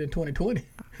be better than 2020.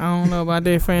 I don't know about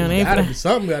that, fam.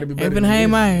 Something got to be better Even than hey,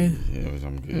 this. man. Yeah,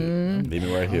 I'm good. Leave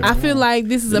me right here. I feel like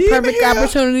this is a perfect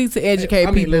opportunity to educate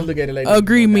I mean, people. let's look at it like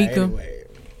Agree, this. Mika. Anyway,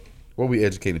 What we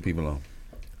educating people on?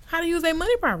 How to use their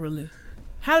money properly.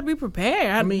 How to be prepared.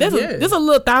 I mean, there's yeah. a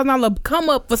little $1,000 come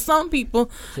up for some people.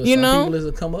 for you some know, people,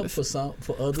 it's a come up.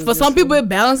 For others, for some people, it's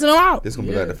balancing them out. This gonna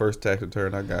be Yeah. like the first tax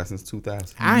return I got since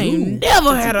 2000. I ain't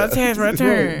never had a tax Bro, do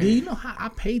return. you know how I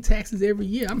pay taxes every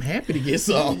year? I'm happy to get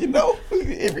some. You know,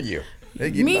 every year they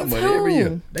get Me my money every year.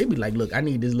 too. They be like, look, I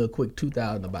need this little quick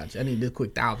 2,000 about you. I need this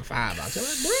quick 1,500 about you.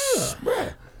 I'm like,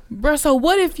 bruh. Bro, so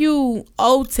what if you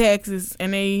owe taxes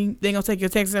and they gonna take your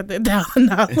taxes at the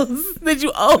 $1,000 that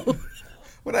you owe?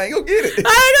 But I ain't gonna get it.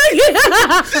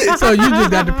 So you just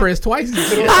got depressed twice.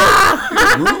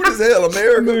 Rude as hell,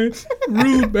 America.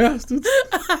 Rude bastards.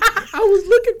 I was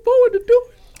looking forward to doing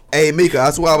it. Hey, Mika, I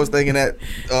swear I was thinking that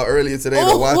earlier today.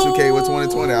 The Y2K with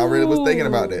 2020. I really was thinking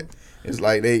about that. It's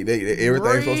like they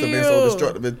everything's supposed to have been so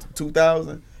destructive in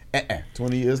 2000.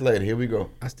 20 years later, here we go.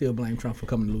 I still blame Trump for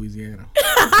coming to Louisiana.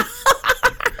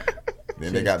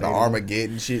 Then they got the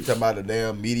Armageddon shit, talking about the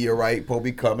damn meteorite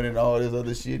probably coming and all this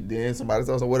other shit. Then somebody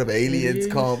said, what if aliens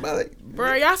come? I'm like,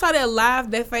 bro, y'all saw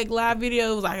that fake live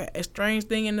video? It was like a strange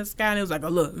thing in the sky, and it was like, oh,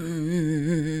 look.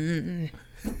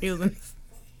 It was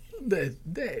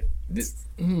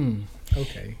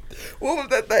okay. What was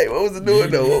that thing? What was it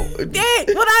doing though? What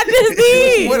I just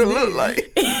did. What it looked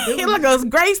like? It looked like a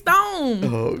gray stone.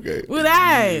 Oh, okay. With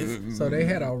eyes. So they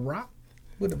had a rock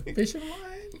with a fishing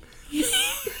line?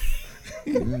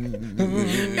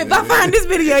 If I find this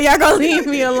video, y'all gonna leave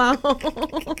me alone.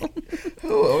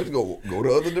 Oh, I just go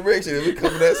the other direction if it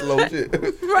coming that slow shit.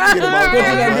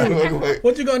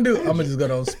 What you gonna do? I'm gonna just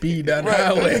go on speed down the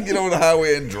highway. Get on the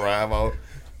highway and drive off.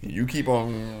 You keep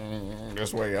on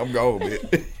this way. I'm going,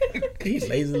 bitch. He's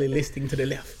lazily listing to the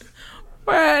left.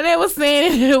 Bruh, they was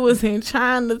saying it was in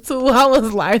China too. I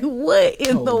was like, what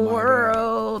in the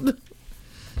world? God.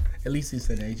 At least it's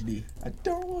in HD. I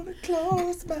don't want to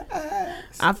close my eyes.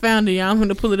 I found it, y'all. I'm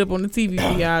gonna pull it up on the TV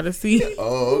for y'all to see.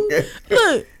 Oh, okay.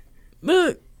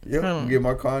 Look. Yep, get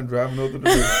my car and drive another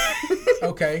direction.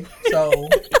 Okay, so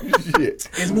Shit.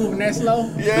 it's moving that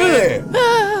slow? Yeah.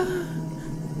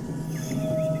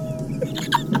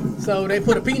 So they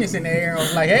put a penis in the air and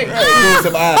was like, hey, Hey,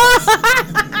 some eyes.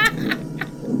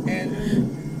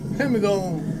 and let me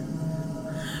go.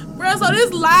 Bro, so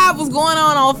this live was going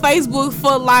on Facebook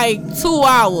for like 2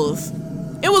 hours.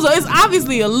 It's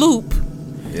obviously a loop.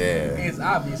 Yeah. It's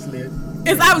obviously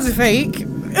fake.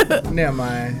 never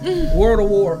mind. World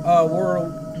of Worlds.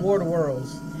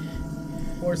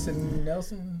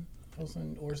 Orson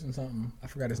something. I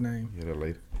forgot his name. Yeah, that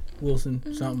lady.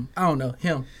 Wilson something. I don't know.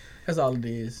 Him. That's all it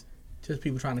is. Just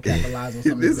people trying to capitalize on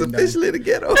something. This is officially the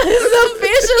ghetto. It's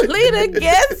officially the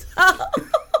ghetto.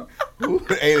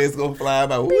 Aliens gonna fly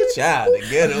by. Ooh, child, the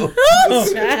ghetto.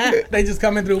 They just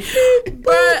coming through.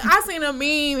 But I seen a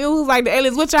meme. It was like the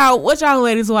aliens. What y'all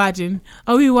ladies watching?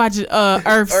 Oh, we watching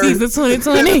Earth season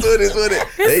 2020. 2020.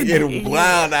 They getting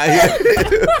wild out here.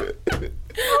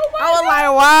 I was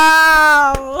like,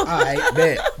 wow. All right,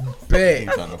 bet.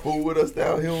 Trying to fool with us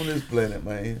down here on this planet,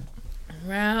 man.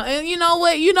 Wow. And you know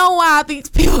what? You know why I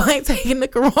think people ain't taking the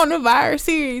coronavirus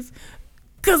serious?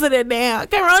 Because of that damn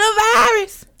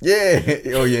coronavirus.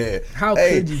 Yeah. Oh, yeah. How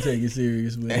could you take it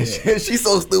serious with that? She's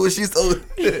so stupid. She's so...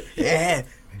 Yeah.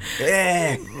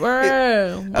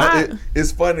 Bro.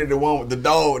 It's funny, the one with the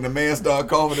dog, and the man started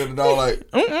calling at the dog like...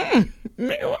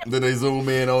 Then they zoom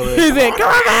in on it. He said,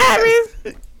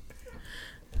 coronavirus.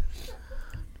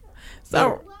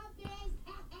 So...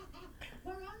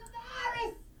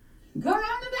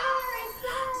 Coronavirus!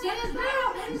 Shit is real!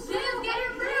 Shit is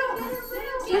getting real!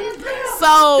 Shit is real!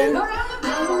 So,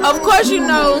 of course you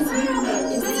know...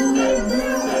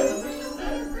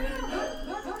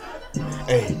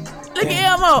 Hey. Look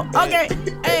at Elmo. Okay.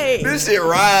 Hey. This shit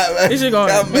ride, man. This shit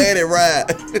going. I'm mad at ride.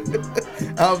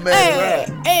 I'm mad at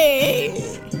ride. Hey.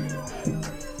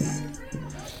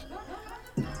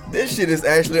 This shit is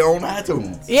actually on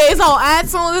iTunes. Yeah, it's on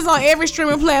iTunes. It's on every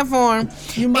streaming platform.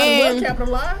 You might as well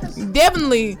capitalize.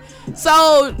 Definitely.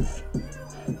 So,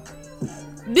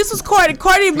 this was Cardi.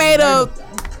 Cardi made a...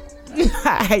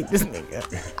 I hate this nigga.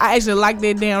 I actually like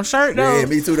that damn shirt, though. Yeah,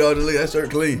 me too, though. That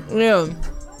shirt clean. Yeah.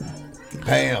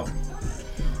 Bam.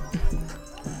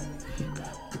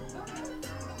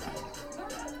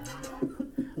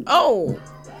 Oh.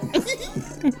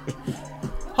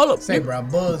 Hold up. Say, bro,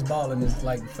 buzz balling is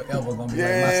like forever gonna be like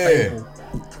my Yeah. staple.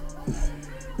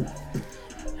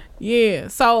 Yeah.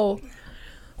 So,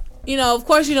 you know, of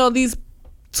course, you know, these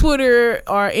Twitter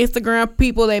or Instagram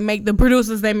people, they make the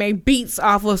producers, they make beats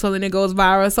off of something that goes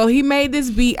viral. So he made this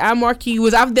beat, iMarquis,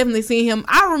 which I've definitely seen him.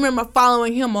 I remember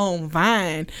following him on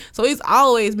Vine. So he's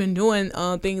always been doing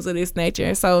things of this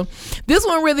nature. So this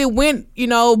one really went, you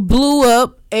know, blew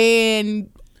up and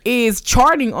is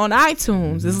charting on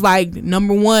iTunes. It's like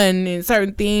number 1 in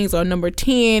certain things or number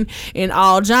 10 in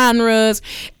all genres.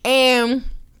 And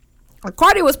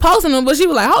Cardi was posting them, but she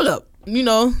was like, hold up, you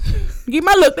know,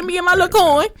 let me get my little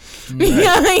coin.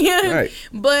 Right.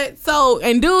 But so,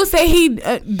 and dude said he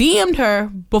DM'd her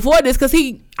before this because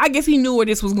I guess he knew where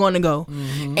this was going to go.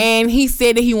 And he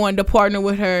said that he wanted to partner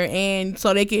with her and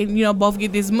so they can, you know, both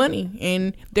get this money,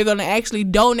 and they're going to actually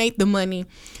donate the money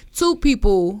to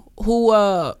people who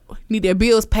need their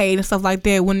bills paid and stuff like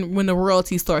that when the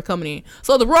royalties start coming in.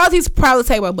 So the royalties probably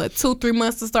take about 2-3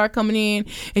 months to start coming in,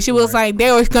 and she was like,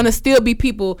 there was gonna still be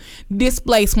people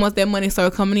displaced once that money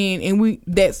started coming in, and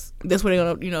that's what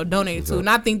they're gonna donate it to. And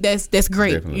I think that's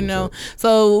great, Definitely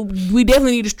So we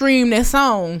definitely need to stream that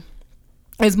song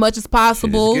as much as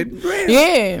possible.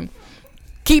 Yeah,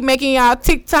 keep making y'all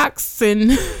TikToks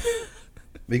and.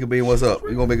 Mika Bean, what's up?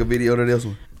 We gonna make a video to this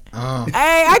one.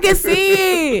 Hey, I can see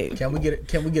it. Can we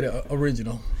get an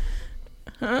original?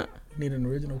 Huh? Need an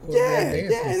original choreographed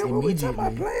dance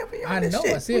immediately. I know.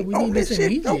 I said we need this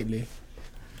immediately.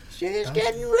 Shit's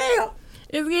getting real.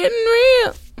 It's getting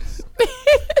real.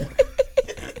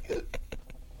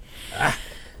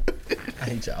 I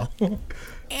hate y'all.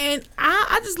 And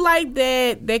I just like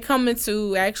that they coming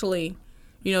to actually,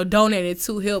 donate it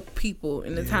to help people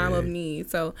in the time of need.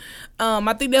 So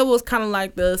I think that was kind of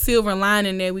like the silver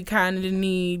lining that we kind of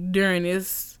need during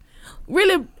this.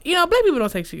 Really, black people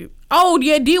don't take shit. Oh,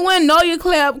 yeah, D1 Know Your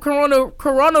Clap Corona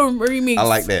remix. I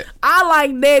like that. I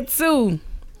like that too.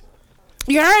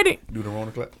 You heard it? Do the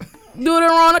Rona clap. Do the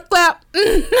Rona clap.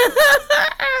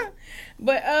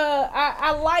 But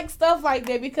I like stuff like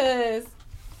that because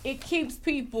it keeps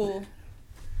people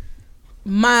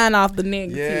mind off the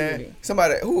negativity. Yeah.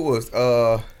 Somebody who was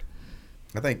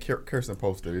I think Kirsten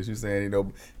posted this. She saying,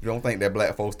 you don't think that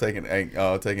black folks ain't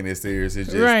taking this serious.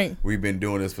 It's just we've been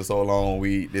doing this for so long.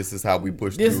 This is how we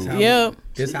push through. This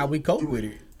is how we cope with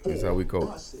it. This is how we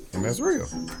cope. And that's real.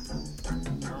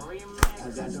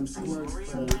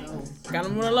 Got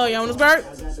him on the low. Y'all want to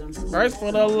spurt? First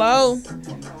for the low.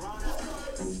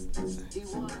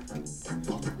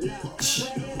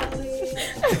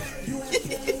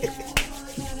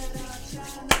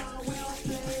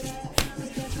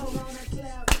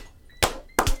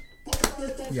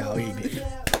 Y'all eat it.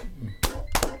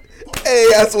 Hey,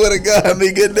 I swear to God,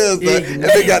 me good news. And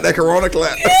they got that Corona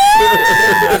clap.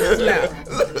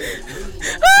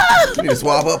 You need to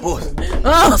swap up, boy.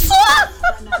 Oh, swap!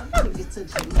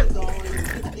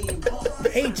 I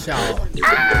hate y'all.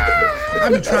 I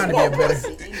be trying to be a better.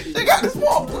 They got the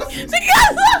swap.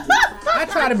 I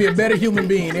try to be a better human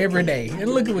being every day, and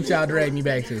look at what y'all drag me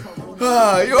back to. You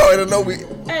already know we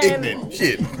ignorant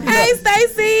shit. Hey,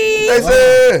 Stacy.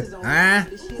 Stacy. Huh?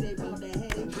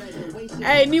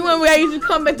 Hey, do you want where you should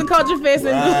come back to Culture Fest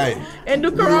and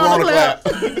do Corona clap?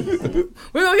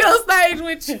 We're gonna get on stage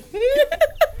with you.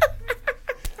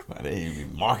 They ain't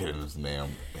even marketing this damn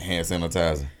hand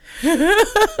sanitizer.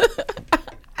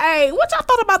 Hey, what y'all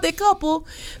thought about that couple?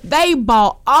 They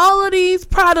bought all of these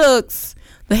products,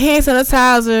 the hand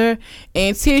sanitizer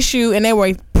and tissue, and they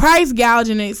were price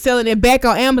gouging it, selling it back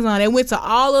on Amazon. They went to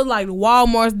all of like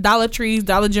Walmart's, Dollar Trees,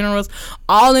 Dollar Generals,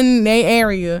 all in their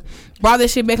area. Brought that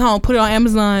shit back home, put it on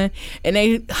Amazon, and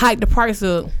they hiked the price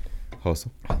up.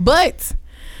 Hustle. But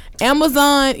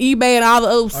Amazon, eBay, and all the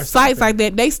other sites like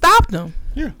that, they stopped them.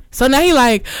 Yeah. So now he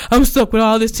like, I'm stuck with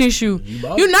all this tissue.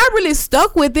 You're not really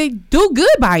stuck with it. Do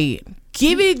good by it.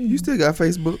 Give it. You still got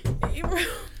Facebook.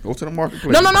 Go to the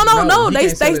marketplace. No. He They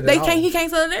can't sell it at all. he can't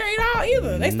sell it there at all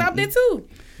either. They stopped it too.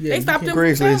 Yeah, They stopped them from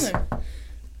Craigslist. selling.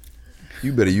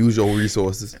 You better use your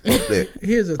resources. Fuck that.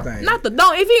 Here's the thing.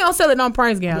 If he don't sell it, don't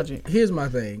price gouge it. Here's my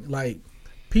thing. Like,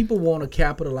 people want to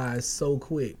capitalize so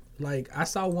quick. Like, I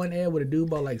saw one ad where a dude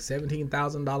bought like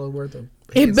 $17,000 worth of.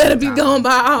 It better be gone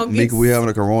by August. Mika, we having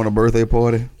a Corona birthday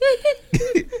party.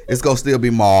 It's gonna still be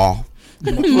Mauve.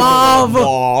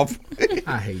 Mauve.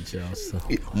 I hate y'all so.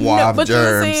 Mauve But you were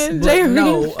germs. saying, But Jerry.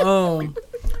 no,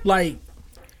 like,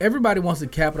 everybody wants to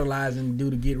capitalize and do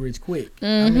the get rich quick.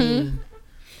 I mean,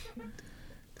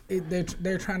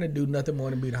 they're trying to do nothing more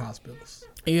than be the hospitals.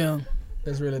 Yeah.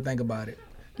 Let's really think about it.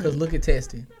 Because look at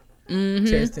testing.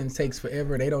 Testing takes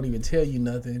forever. They don't even tell you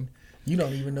nothing. You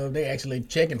don't even know if they actually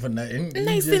checking for nothing. And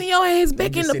they sending your ass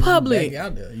back in the public. Back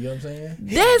out there, you know what I'm saying?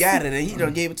 He got it, and he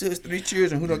done gave it to his 3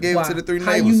 children. Who done gave it to the 3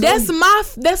 How you neighbors? know?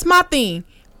 That's my thing.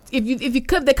 If you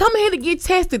come, they come here to get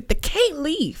tested. They can't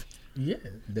leave. Yeah,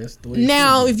 that's the way.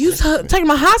 Now, if you talking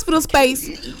about hospital space,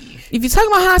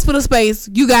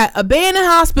 you got abandoned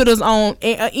hospitals on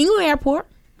England Airport.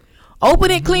 Open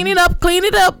it, clean it up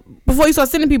before you start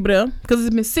sending people there, because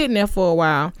it's been sitting there for a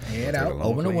while. Head out,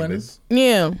 open the windows.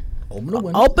 Yeah, Open the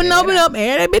windows. open it up,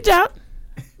 air that bitch out.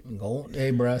 Go,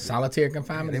 hey, bro, solitary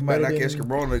confinement. They is might better not catch than-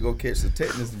 Corona. They go catch the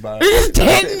tetanus virus.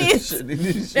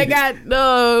 Tetanus. They got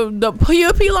the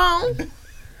PUP loan.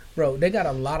 Bro, they got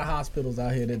a lot of hospitals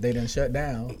out here that they done shut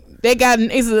down. They got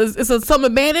some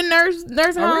abandoned nursing I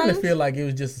really homes. feel like it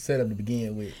was just a setup to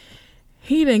begin with.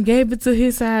 He done gave it to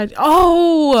his side.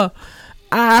 Oh,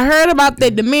 I heard about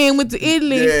that. The man went to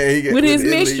Italy with his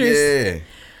mistress. Yeah.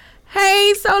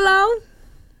 Hey, Solo.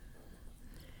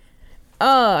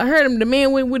 I heard him. The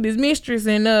man went with his mistress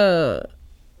and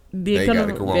they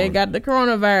got the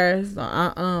coronavirus.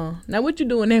 Now what you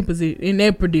do in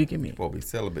that predicament? Well, be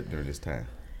celibate during this time.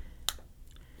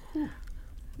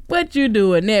 What you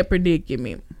do in that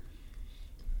predicament?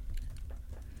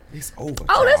 It's over.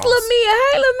 Oh, that's Charles. LaMia.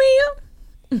 Hey,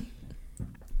 LaMia.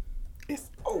 It's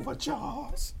over,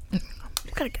 Charles.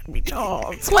 Gotta be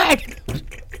Charles. Swag.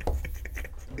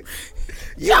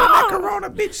 You and that corona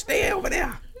bitch stay over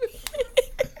there.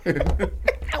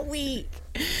 Weak.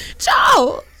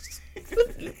 Charles.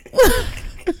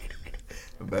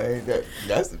 Man,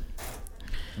 that's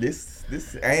this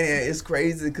ain't it's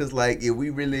crazy because like if we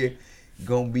really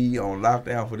gonna be on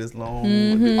lockdown for this long,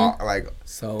 like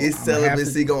So is I'ma have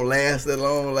celibacy gonna last that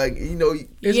long? Like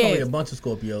There's Yes. only a bunch of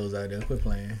Scorpios out there. Quit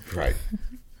playing. right?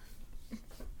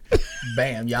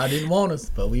 Bam, y'all didn't want us,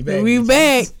 but we back. We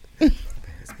back.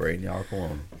 Spraying y'all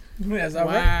corona. That's all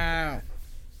right. Wow.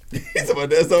 So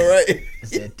that's all right.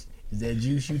 Is that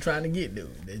juice you trying to get, dude?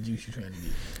 That juice you trying to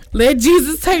get? Let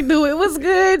Jesus take the wheel. What's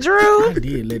good, Drew? I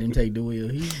did let him take the wheel.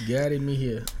 He guided me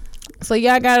here. So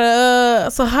y'all gotta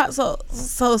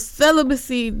so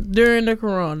celibacy during the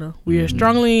corona. We are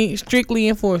strictly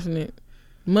enforcing it.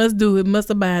 Must do it. Must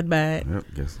abide by it. Yep,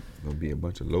 guess there'll be a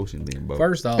bunch of lotion being bought.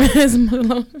 First off,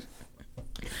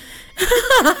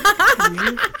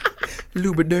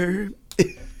 Lubriderm.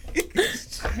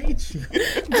 I hate you.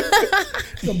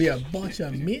 It's gonna be a bunch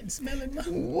of mint smelling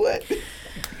What?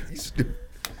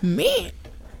 Man.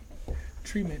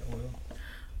 treatment oil.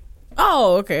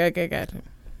 Oh, okay, gotcha.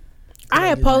 I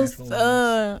had get posted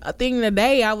natural a thing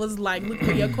today. I was like, look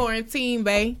for your quarantine,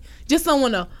 babe. Just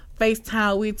someone to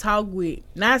FaceTime with, talk with,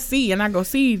 not see, and I go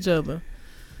see each other.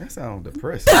 That sounds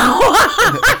depressing.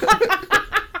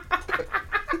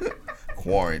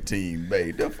 Quarantine,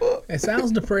 babe. The fuck? It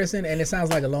sounds depressing, and it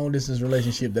sounds like a long distance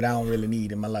relationship that I don't really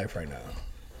need in my life right now.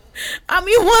 I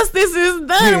mean, once this is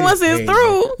done, once it's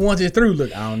through. Once it's through,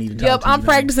 look, I don't need to talk Yep, to you. I'm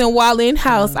practicing while in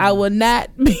house. I will not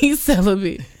be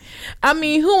celibate. I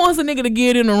mean, who wants a nigga to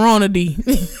get in a Rona D?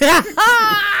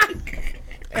 I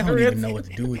don't even know what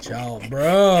to do with y'all,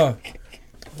 bruh.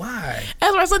 Why?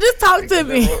 That's right. So just talk to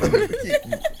me.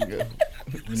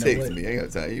 Text me. I ain't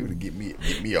got time. You to get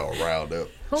me all riled up.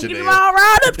 Don't get him all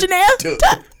riled up,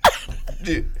 Janelle.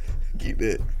 Keep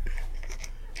that.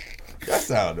 That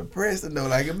sound depressing though.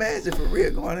 Like imagine for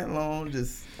real going that long.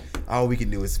 Just all we can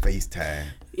do is FaceTime.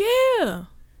 Yeah.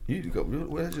 You need to go.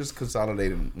 We'll just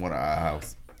consolidate in one of our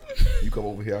house. You come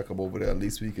over here, I come over there. At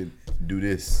least we can do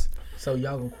this. So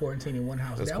y'all gonna quarantine in one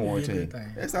house? That's That quarantine. would be a good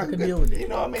thing. That's I not could good. deal with You it.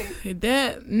 know what I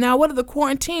mean? Now, what if the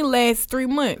quarantine lasts 3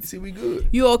 months? See, we good.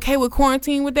 You okay with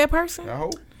quarantine with that person? I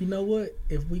hope. You know what?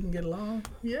 If we can get along,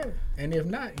 yeah. And if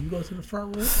not, you go to the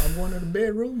front room. I'm going to the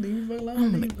bedroom. Leave me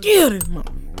alone. Leave me Get it, mom.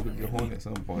 We'll get horny at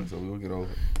some point, so we'll get over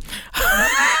it.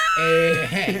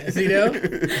 alone. See there?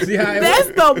 See how it That's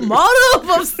works? the motive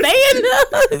of staying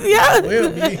up. Yeah. Will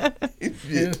be.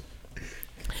 Yeah.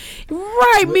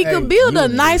 Right, we Hey, could build a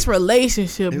you- nice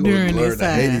relationship They would during learn this to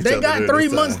hate time. each They other got during 3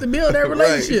 this months time. to build that Right.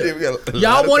 relationship. Yeah, we got a lot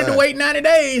Y'all of wanted to time. wait 90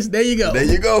 days. There you go. There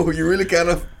you go. You really kind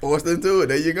of forced into it.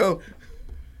 There you go.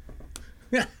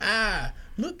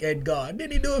 Look at God.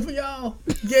 Didn't he do it for y'all?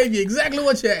 Gave you exactly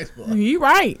what you asked for. You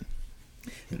right.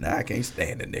 Nah, I can't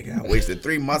stand it, nigga. I wasted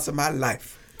 3 months of my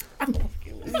life.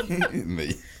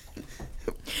 Me.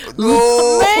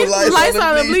 Oh, Lights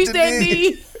on the bleach that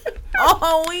D. D.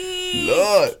 Oh, we.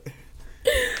 Lord.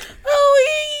 Oh,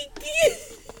 we.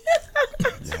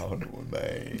 Y'all know,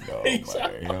 man. Oh, man.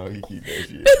 Y'all, he keep that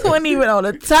shit. This wasn't even on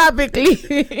the topic. I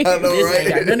know, This ain't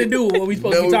got right? nothing to do with what we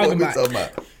supposed to be talking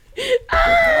about.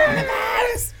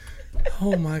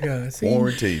 Oh my God. See,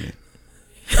 Quarantine.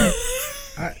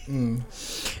 I,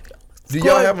 Do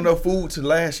y'all have enough food to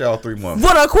last y'all 3 months?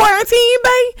 What, a quarantine,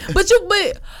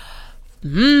 babe?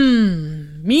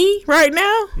 Me right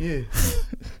now? Yeah.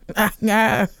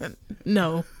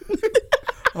 No.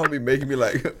 I'll be making me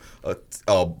like a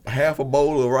half a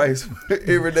bowl of rice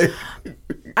every day.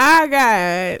 I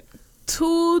got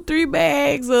 2-3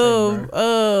 bags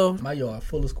of my yard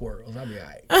full of squirrels. I'll be all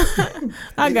right.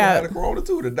 I He got a got corona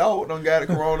too. The dog don't got a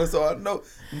corona, so I know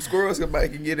them squirrels can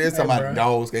back and get it. Somebody bro.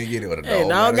 dogs can't get it with a dog. hey,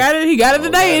 dog got it. He got it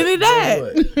today and he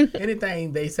died. But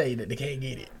anything they say that they can't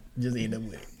get it, just end up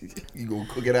with it. You gonna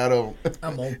cook it out of him?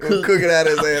 I'm gonna Cook cook. it out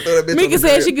of his ass. Throw that bitch on Mika the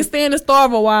said grill. she can stand and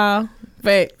starve a while.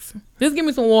 Facts. Just give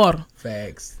me some water.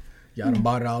 Facts. Y'all done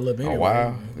bought it all up anyway. Oh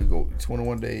wow, we go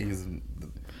 21 days. And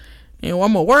And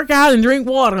I'm gonna work out and drink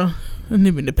water. And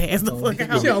then to pass the fuck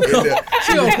out.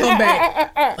 She gonna come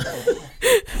back.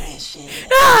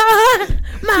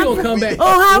 She gonna come back.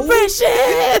 Oh, how precious.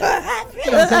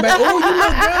 She gonna come back. Oh, you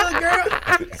look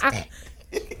good, girl.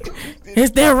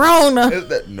 It's that Rona. Is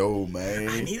that no,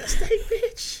 man? Need a steak,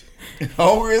 bitch.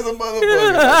 Hungry as a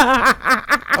motherfucker.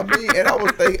 I mean, and I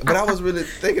was thinking, but I was really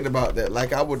thinking about that.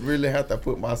 Like, I would really have to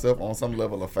put myself on some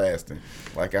level of fasting.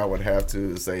 Like, I would have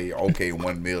to say, okay,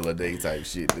 1 meal a day type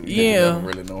shit. You don't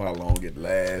really know how long it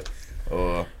lasts.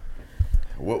 Or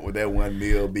what would that 1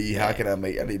 meal be? How can I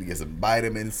make? I need to get some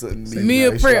vitamins, something.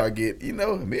 Meal prep. Sure I get,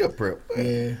 meal prep.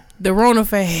 Yeah. The Rona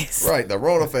fast. Right, the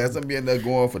Rona fast. I'm being there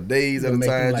going for days at a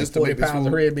time just to make this 40 pounds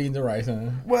of red beans and rice, huh?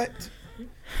 What?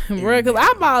 Right, because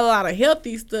I bought a lot of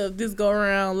healthy stuff this go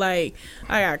around. Like,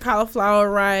 I got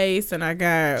cauliflower rice and I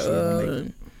got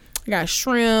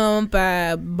shrimp.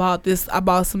 I bought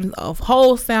some of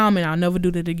whole salmon. I'll never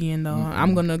do that again, though.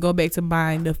 I'm going to go back to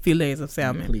buying the fillets of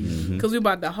salmon. Please. Because we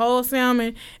bought the whole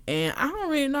salmon, and I don't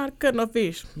really know how to cut no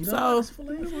fish. So,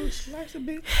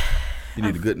 You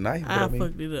need a good knife. I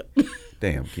fucked it up.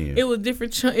 Damn, Ken. It was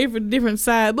different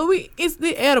size, but it's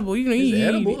edible. You know, It's you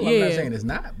edible. eat it. I'm Yeah. not saying it's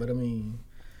not, but I mean.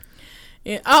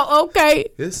 Yeah. Oh, okay.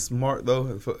 It's smart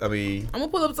though. I mean, I'm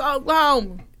gonna pull up to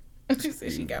Oklahoma. She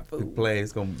said she got the food.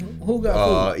 plant's gonna Who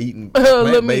got food? eating Lil'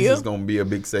 plant based Mia. is gonna be a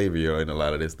big savior in a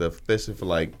lot of this stuff, especially for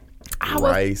like I was-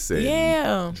 rice and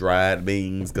yeah. dried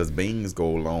beans, because beans go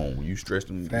long. You stretch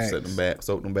them, you set Facts. them back,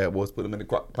 soak them bad boys, put them in the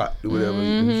crock pot, do whatever.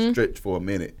 Mm-hmm. You stretch for a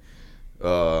minute.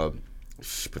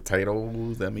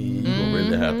 Potatoes. I mean, you gonna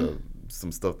really have to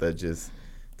some stuff that just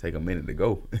take a minute to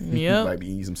go. Yep. You might be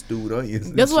eating some stewed onions.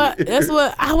 and That's what shit.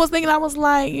 I was thinking. I was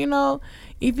like,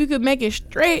 if you could make it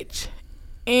stretch,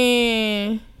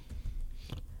 and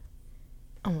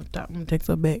I'm gonna take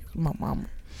her back to my mama.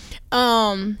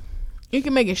 You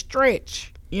can make it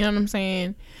stretch. You know what I'm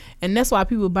saying? And that's why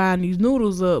people buying these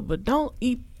noodles up. But don't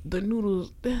eat the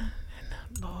noodles.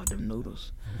 Lord, them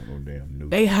noodles. Oh, damn noodles.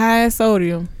 They high in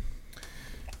sodium.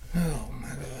 Oh my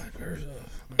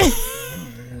God.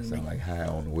 Sound like high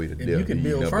on the way to If death. you can eating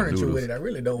build nothing but furniture noodles. with it, I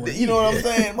really don't want to. You know what I'm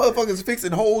saying? Motherfuckers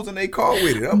fixing holes in their car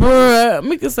with it. Bruh,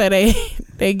 me could say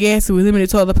they gassy with limited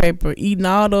toilet paper, eating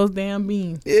all those damn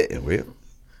beans. Yeah, well,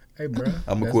 Hey, bro.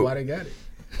 I'm That's equipped. why they got it.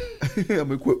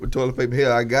 I'm equipped with toilet paper.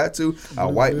 Hell, I got to. I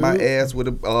wipe my ass with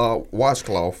a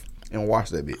washcloth and wash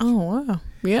that bitch. Oh wow,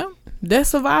 yeah, that's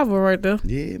survival right there.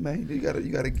 Yeah, man, you gotta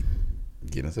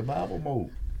get in survival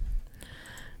mode.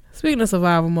 Speaking of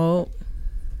survival mode,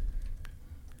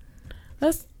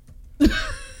 let's.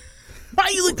 Why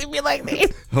you look at me like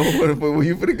this? Where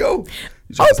you finna go?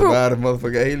 You trying to Oprah. survive the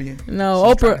motherfucking alien? No,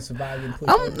 She's trying to Oprah. survive and push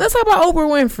Let's talk about Oprah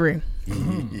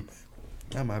Winfrey.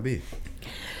 That might be.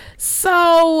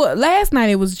 So last night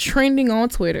it was trending on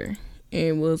Twitter.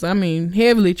 It was,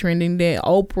 heavily trending that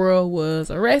Oprah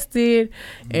was arrested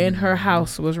and her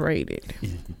house was raided.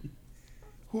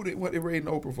 What they raiding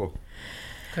Oprah for?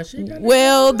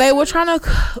 Well, they were trying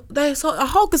to. So a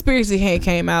whole conspiracy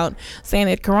came out saying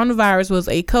that coronavirus was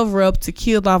a cover up to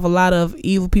kill off a lot of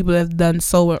evil people that's done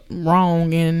so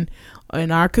wrong in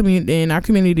our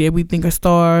community that we think are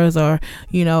stars, or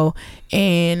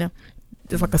and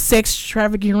there's like a sex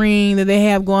trafficking ring that they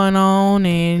have going on,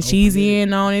 and she's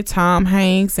in on it. Tom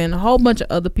Hanks and a whole bunch of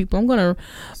other people. I'm gonna.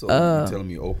 So you telling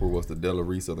me Oprah was the Della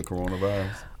Reese of the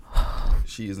coronavirus?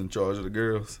 She is in charge of the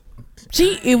girls.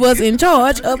 She was in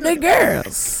charge of the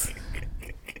girls.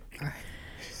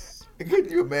 Can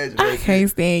you imagine I that? can't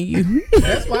stand you.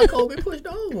 That's why Kobe pushed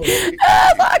over. You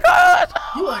Oh my God.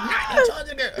 are not in charge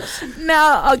of girls.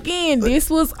 Now again, this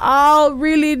was all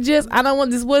really just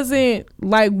this wasn't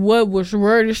like what was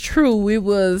word is true. It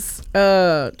was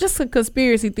just a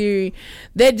conspiracy theory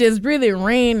that just really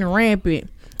ran rampant.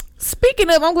 Speaking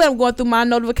of, I'm glad I'm going through my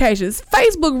notifications.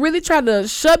 Facebook really tried to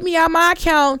shut me out my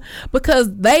account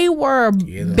because they were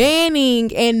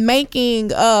banning and making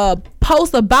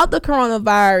posts about the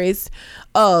coronavirus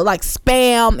like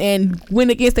spam and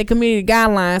went against their community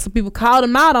guidelines. So people called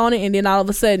them out on it, and then all of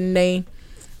a sudden they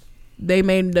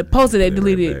made the post that they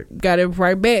deleted, got it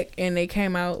right back, and they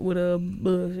came out with a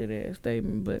bullshit ass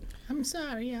statement. But I'm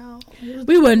sorry, y'all.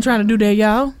 we wasn't trying to do that,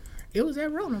 y'all. It was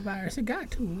that coronavirus. It got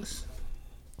to us.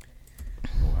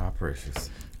 Oh, how precious.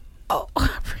 Oh,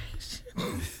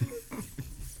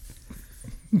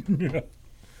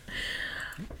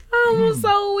 I'm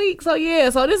so weak. So yeah,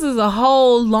 so this is a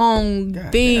whole long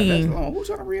God thing. damn, that's long. Who's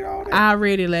trying to read all that? I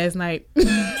read it last night,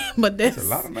 but that's That's a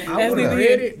lot of names. I That's would have neither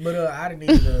read here. it, but I didn't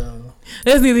even.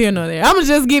 That's neither here nor there. I'm gonna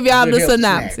just give y'all Good the help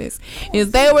synopsis.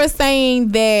 Is they were saying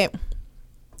that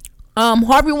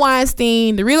Harvey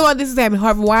Weinstein, the reason why this is happening,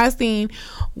 Harvey Weinstein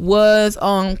was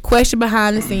questioned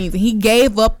behind the scenes, and he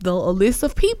gave up a list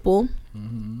of people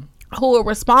who are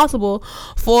responsible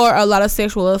for a lot of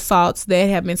sexual assaults that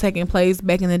have been taking place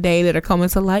back in the day that are coming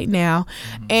to light now.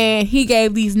 And he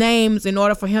gave these names in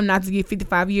order for him not to get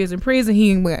 55 years in prison.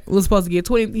 He was supposed to get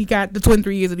 20. He got the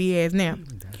 23 years that he has now.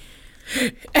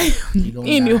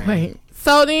 Anyway.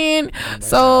 So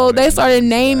they started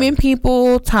naming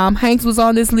people. Tom Hanks was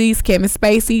on this list, Kevin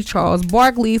Spacey, Charles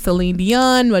Barkley, Celine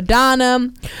Dion,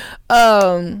 Madonna,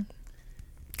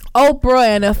 Oprah,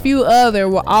 and a few other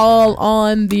were all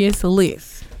on this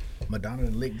list. Madonna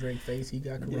licked Drake's face. He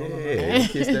got corona. Yeah, he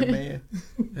kissed that man.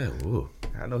 Yeah, whoa.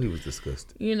 I know he was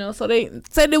disgusted. You know, so they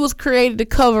said it was created to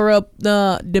cover up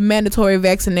the mandatory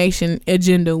vaccination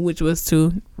agenda, which was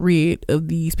to rid of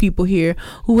these people here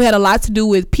who had a lot to do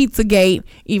with Pizzagate,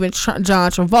 even John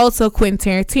Travolta,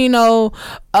 Quentin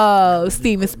Tarantino,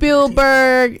 Steven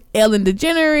Spielberg, Ellen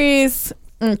DeGeneres,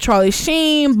 Charlie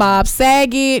Sheen, Bob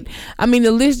Saget. I mean,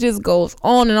 the list just goes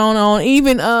on and on and on.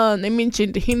 Even they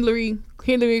mentioned Hillary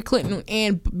Clinton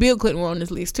and Bill Clinton were on this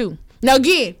list too. Now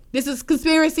again, this is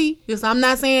conspiracy. I'm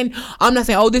not saying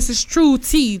oh, this is true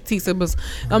T Sibbers.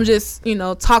 I'm just,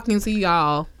 talking to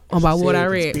y'all about what I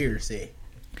read. Conspiracy.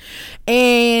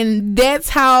 And that's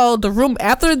how the room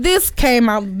after this came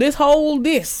out, all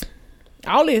this.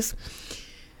 That's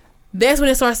when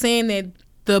they started saying that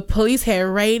the police had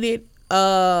raided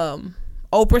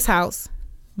Oprah's house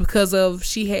because of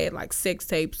she had like sex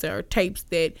tapes or tapes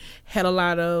that had a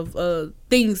lot of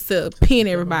things to pin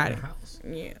everybody.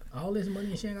 Yeah, all this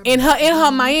money she ain't got in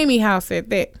her Miami house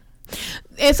at that.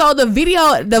 And so the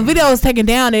video was taken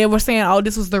down. They were saying, "Oh,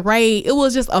 this was the raid." It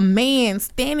was just a man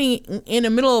standing in the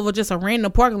middle of just a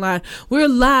random parking lot. We're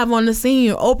live on the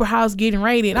scene. Oprah House getting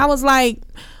raided. I was like,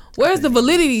 "Where's the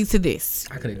validity to this?"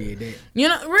 I could have did that. Real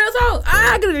talk.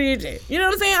 I could have did that. You know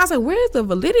what I'm saying? I was like, "Where's the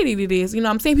validity to this?"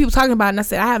 I'm seeing people talking about it, and I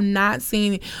said, I have not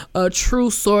seen a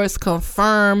true source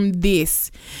confirm this.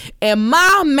 And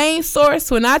my main source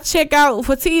when I check out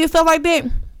for tea and stuff like that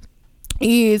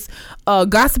is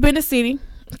Gossip in the City,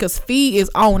 because Feed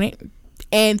is on it,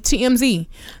 and TMZ.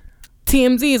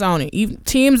 TMZ is on it.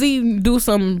 TMZ do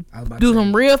some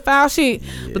real foul shit,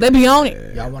 but they be on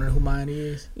it. Y'all wonder who mine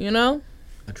is? A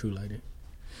true lady.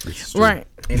 Right.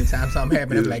 Anytime something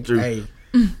happens, I'm like, hey,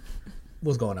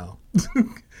 what's going on?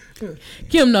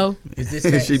 Kim know. Is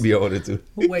this She be on it too.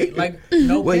 Wait, like,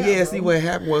 no. Well, cap, yeah, bro. see what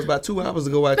happened was about 2 hours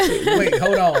ago I checked. Wait,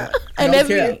 hold on. And No that's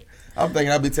cap. me. I'm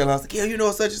thinking I'll be telling us, yeah,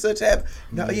 such and such happened.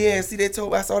 No, yeah, see, they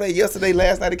told me, I saw that yesterday,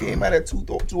 last night. It came out at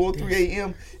 2:03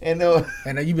 a.m. And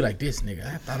then you be like, this nigga,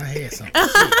 I thought I had something.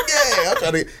 yeah, I'm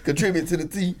trying to contribute to the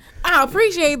tea. I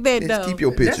appreciate that, though. Keep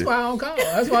your picture. That's why I don't call.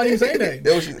 That's why I didn't say that.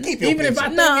 Keep your Even if picture. I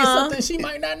think it's something she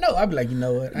might not know, I'd be like, you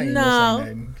know what? I ain't gonna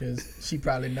say nothing because she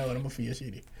probably know it. I'm gonna feel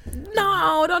shitty.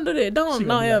 No, don't do that. Don't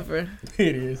ever.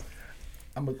 It is.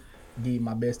 I'm gonna give you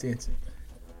my best answer.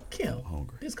 Kim,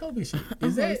 this Kobe shit.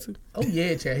 Is that? Oh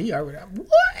yeah, Chad. He already.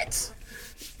 What?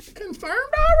 Confirmed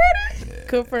already? Yeah.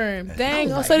 Confirmed. Dang.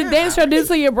 Like, so did Dance did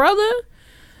to your brother?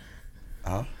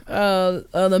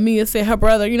 Lamia said her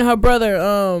brother. Her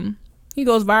brother. He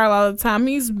goes viral all the time.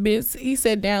 He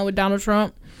sat down with Donald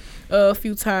Trump a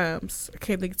few times. I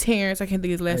can't think Terrence. I can't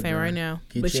think his last name right now.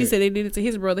 But she said they did it to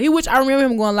his brother. Which I remember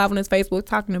him going live on his Facebook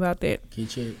talking about that. Get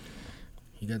checked.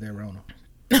 He got that Rona.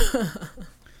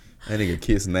 That nigga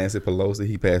kissed Nancy Pelosi.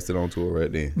 He passed it on to her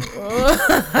right then.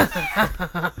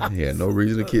 He had no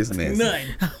reason to kiss Nancy.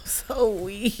 None. So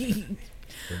weak.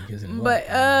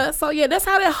 But so yeah, that's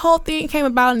how that whole thing came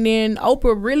about. And then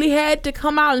Oprah really had to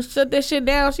come out and shut that shit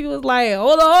down. She was like,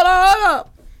 hold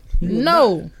up.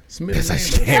 No. I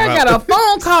got a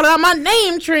phone call about my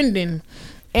name trending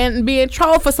and being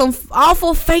trolled for some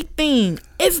awful fake thing.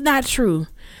 It's not true.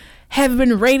 Haven't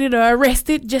been raided or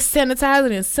arrested, just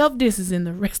sanitizing and self-distancing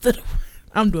the rest of the world.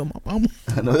 I'm doing my mama.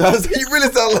 I know. You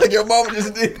really sound like your mama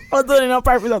just did. I'm doing it on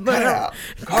purpose. I'm doing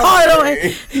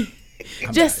it.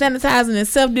 Just sanitizing and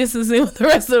self-distancing with the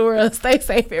rest of the world. Stay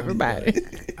safe, everybody.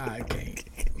 I can't.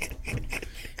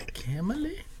 Kamala?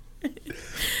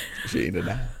 She ain't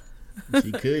denied.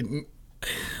 She couldn't.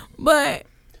 But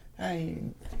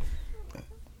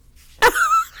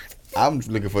I'm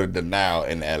just looking for the denial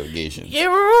and the allegations.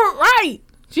 you're right.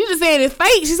 She just said it's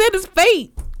fake. She said it's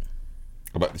fake.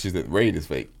 She said raid is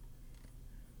fake.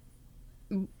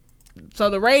 So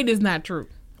the raid is not true.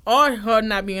 Or her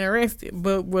not being arrested,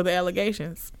 but were the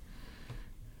allegations.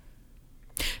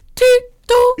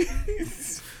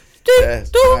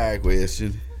 That's my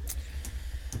question.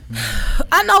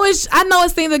 I know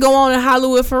it's things that go on in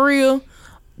Hollywood for real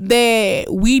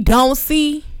that we don't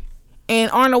see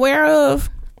and aren't aware of.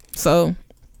 So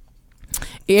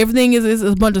everything is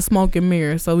a bunch of smoke and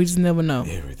mirrors. So we just never know.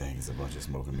 Everything is a bunch of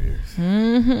smoke and mirrors.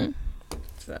 Mm-hmm.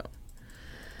 So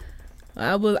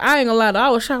I ain't gonna lie, though, I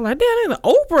was shocked. Like, damn,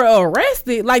 Oprah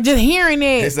arrested. Like, just hearing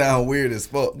that. It sound weird as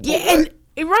fuck. Yeah,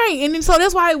 right. And then so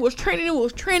that's why it was trending. It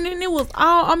was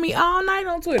all night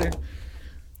on Twitter.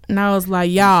 And I was like,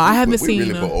 y'all, I haven't seen We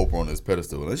really her. put Oprah on this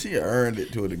pedestal. And she earned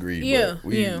it to a degree. Yeah, But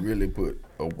we yeah. really put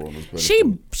Oprah on this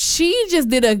pedestal. She just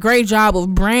did a great job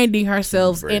of branding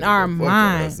herself in our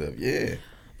mind. Yeah.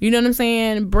 You know what I'm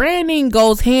saying? Branding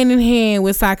goes hand in hand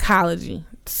with psychology.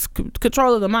 It's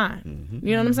control of the mind. Mm-hmm.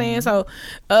 You know what I'm saying? So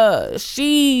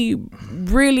she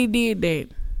really did that.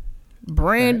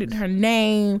 Branded her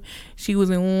name. She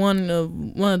was in one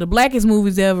of the blackest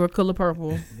movies ever, Color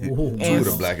Purple. Two of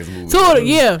the blackest movies.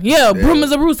 Yeah. Broom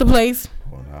is a Rooster Place.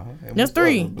 Oh, no. That's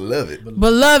 3.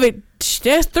 Beloved.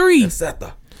 That's 3.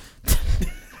 Seta.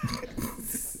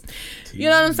 You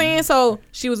know what I'm saying? So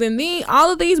she was in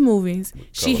all of these movies.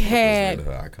 She had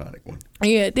her iconic one.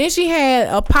 Yeah, then she had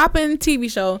a poppin'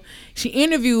 TV show. She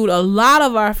interviewed a lot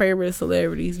of our favorite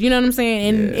celebrities. You know what I'm saying?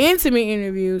 In intimate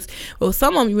interviews. Well,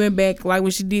 some of them went back, like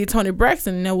when she did Toni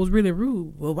Braxton, and that was really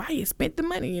rude. Well, why you spent the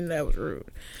money? And that was rude.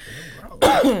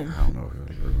 I don't know.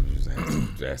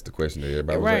 Just asked the question that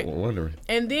everybody was wondering.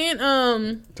 And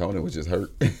then Toni was just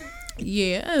hurt.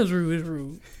 yeah, it was rude. It's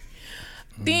rude.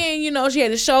 Then, she had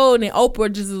a show, and then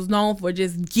Oprah just was known for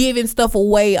just giving stuff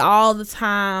away all the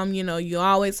time. You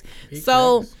always.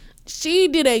 She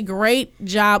did a great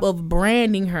job of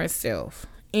branding herself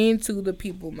into the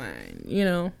people mind.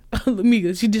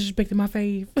 Amiga, she disrespected my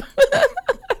fave.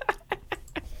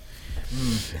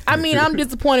 I mean, I'm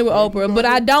disappointed with Oprah, but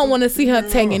I don't want to see her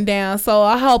taken down. So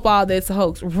I hope all that's a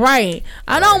hoax. Right.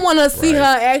 I don't want to see her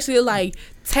actually like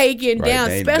taken down,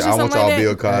 especially I something want y'all like that.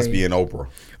 Bill Cosby and Oprah.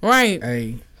 Right.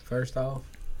 Hey, first off,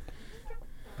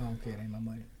 I don't care. It ain't my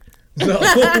money. So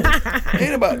It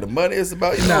ain't about the money. It's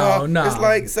about No. It's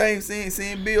like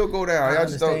seeing Bill go down. Y'all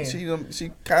just don't.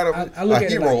 She kind of I look a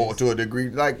at it hero like to a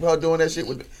degree. Like her doing that shit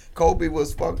with Kobe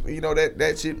was fuck.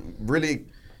 That shit really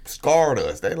scarred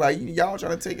us. They like y'all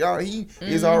trying to take y'all. He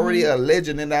is already a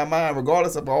legend in our mind,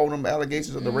 regardless of all them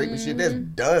allegations of the rape and shit. That's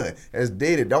done. That's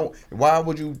dated. Why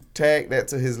would you tag that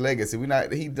to his legacy?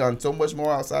 He done so much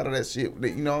more outside of that shit.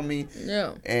 You know what I mean?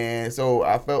 Yeah. And so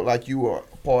I felt like you were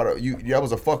part of you. That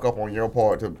was a fuck up on your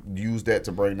part to use that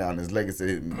to bring down his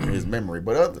legacy, his memory.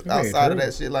 But outside of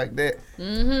that shit like that,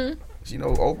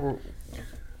 Oprah.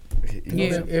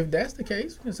 If that's the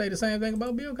case, we can say the same thing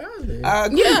about Bill Cosby. I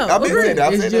agree. I've been saying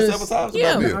that. I've said that several times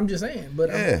about Bill. I'm just saying, but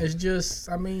it's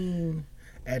just, I mean,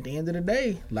 at the end of the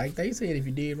day, like they said, if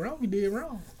you did wrong, you did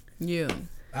wrong. Yeah.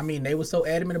 I mean, they were so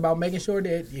adamant about making sure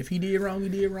that if he did wrong, he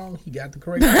did wrong. He got the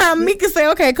correct. Mika say,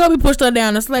 okay, Kobe pushed her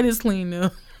down. The slate is clean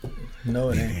now. No,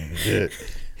 it ain't.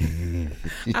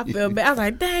 I feel bad. I was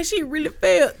like, dang, she really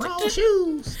failed. Wrong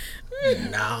shoes.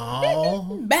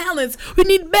 No. Balance. We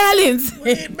need balance.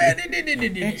 What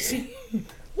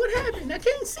happened? I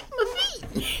can't see my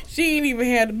feet. She ain't even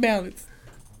had the balance.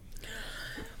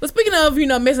 But speaking of,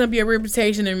 messing up your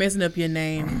reputation and messing up your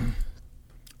name,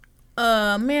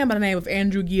 a man by the name of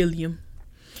Andrew Gillum,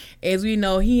 as we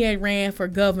know, he had ran for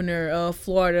governor of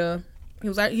Florida.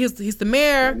 He's the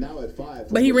mayor,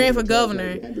 but he ran for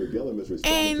governor.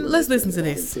 And let's listen to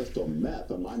this.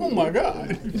 Oh my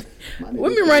God. Let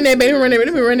me run that back.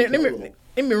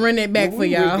 Let me run that back for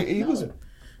y'all. He was.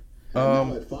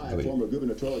 Now at 5, former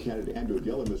gubernatorial candidate Andrew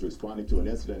Gillum is responding to an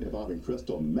incident involving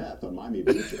crystal meth on Miami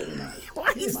Beach overnight.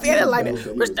 Why you said it like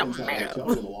that? Crystal meth.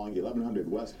 Along 1100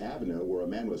 West Avenue, where a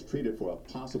man was treated for a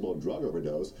possible drug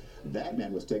overdose. That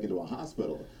man was taken to a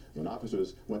hospital. When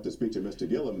officers went to speak to Mr.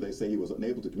 Gillum, they say he was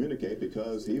unable to communicate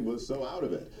because he was so out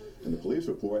of it. In the police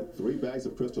report, 3 bags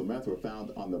of crystal meth were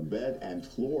found on the bed and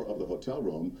floor of the hotel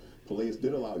room. Police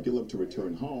did allow Gillum to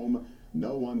return home.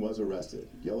 No one was arrested.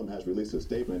 Gillum has released a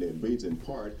statement. It reads in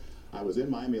part, I was in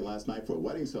Miami last night for a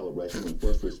wedding celebration when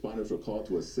first responders were called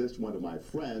to assist one of my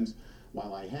friends.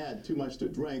 While I had too much to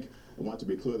drink, I want to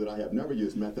be clear that I have never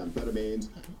used methamphetamines.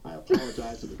 I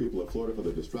apologize to the people of Florida for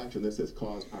the distraction this has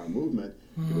caused our movement.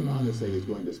 He went on to say he's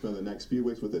going to spend the next few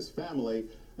weeks with his family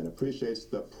and appreciates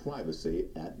the privacy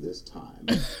at this time.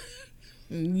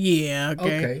 Yeah,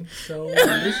 Okay, so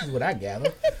this is what I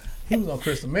gather. He was on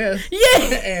crystal meth.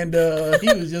 Yeah. And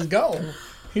he was just gone.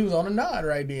 He was on a nod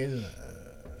right there.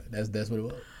 That's what it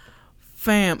was.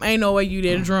 Fam, ain't no way you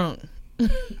that drunk.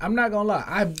 I'm not gonna lie.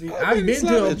 I've been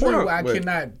to a point where I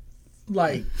cannot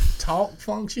like talk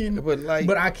function, but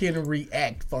I can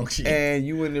react function. And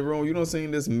you in the room, you don't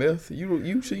seen this meth.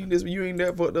 You seen this, you ain't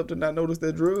that fucked up to not notice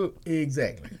that drug.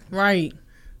 Exactly. Right.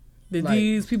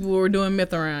 These people were doing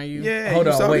meth around you. Yeah, Hold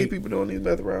you on, saw wait. these people doing these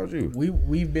meth around you.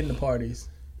 We've been to parties,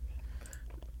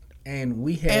 and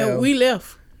we And we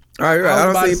left. All right. I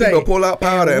was about don't to see people say, pull out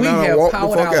powder and we I have don't walk the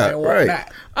powdered fuck out out. and walked Right. out.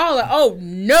 I was like, oh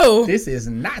no, This is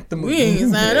not the movie. we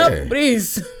ain't signed up for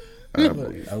this.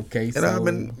 Okay, And so I've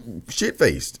been shit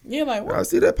faced. Yeah, like what? I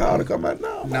see that powder come out.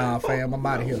 No, Nah, fam, I'm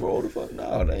outta here. Roll the fuck.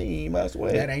 No, that ain't my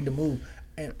sweat. that ain't the move.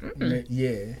 And,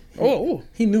 yeah, Oh,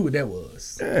 he knew what that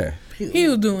was. Yeah. he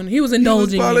was doing. He was He was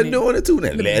indulging probably in it. doing it too.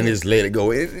 Then just let it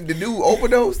go. The dude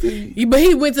overdosed. But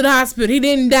he went to the hospital. He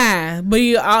didn't die, but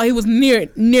he was near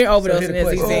overdosing. the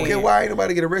As he question- said. Okay, why ain't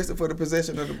nobody get arrested for the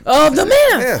possession of the The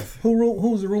meth. meth?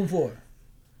 Who's the room for?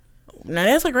 Now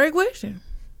that's a great question.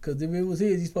 Because if it was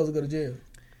his, he's supposed to go to jail.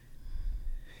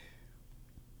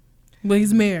 But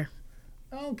he's mayor.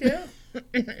 I don't care.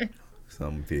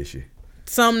 Something fishy.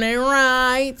 Something ain't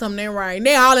right. Something ain't right.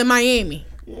 They all in Miami.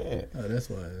 Yeah. Oh, that's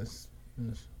why. That's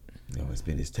You know, I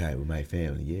spend this time with my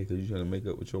family. Yeah, because you're trying to make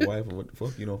up with your wife or what the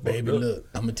fuck you don't fuck baby. up. Look,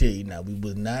 I'm gonna tell you now. We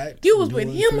was not. You was with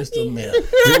doing him crystal again.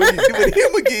 meth. You with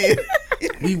him again.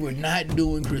 We were not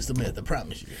doing crystal meth. I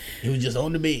promise you. It was just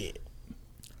on the bed.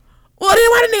 Well, then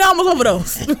why the nigga almost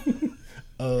overdosed?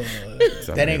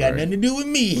 That ain't got nothing to do with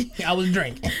me. I was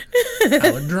drinking.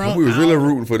 I was drunk. We was really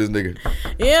rooting for this nigga.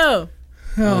 Yeah.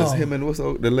 It was him and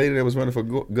the lady that was running for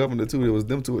governor too. It was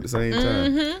them two at the same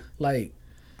time. Like,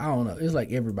 I don't know. It's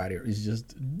like everybody is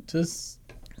just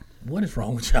what is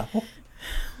wrong with y'all?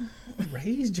 What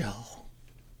raised y'all?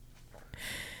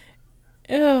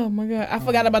 Oh my God. I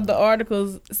forgot about the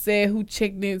articles said who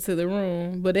checked into the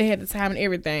room, but they had the time and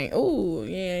everything. Oh,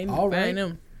 yeah. You All find right.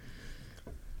 him.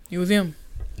 It was him.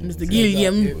 Mr.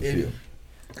 Gilliam.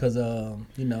 Because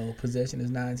possession is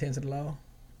 9/10 of the law.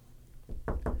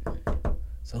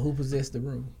 So who possessed the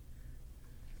room?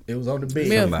 It was on the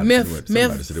bed.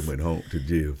 Somebody should have went home to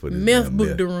jail for this. Meth damn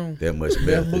booked the room. That much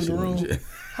Meth meth. booked the room.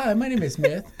 Hi, my name is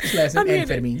Smith. This last name I'm here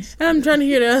to- amphetamines. I'm trying to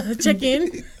hear the check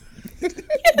in.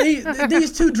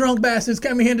 These two drunk bastards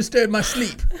came in here to disturb my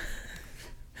sleep.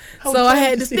 was So I trying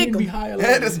had to sit here stick and be 'em. high Had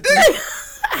alert. to stick.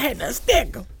 I had to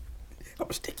stick him.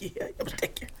 I'm sticky. I'm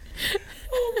sticky.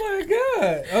 Oh my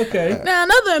God. Okay. Now,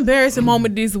 another embarrassing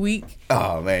moment this week.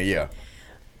 Oh man, yeah.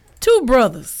 Two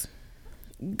brothers.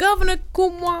 Governor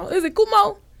Cuomo. Is it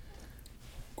Cuomo?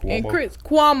 And Cuomo. Chris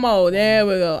Cuomo. There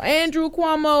we go. Andrew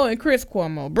Cuomo and Chris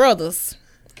Cuomo. Brothers.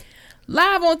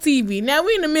 Live on TV. Now,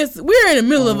 we're in the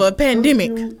middle of a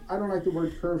pandemic. I don't like the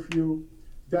word curfew.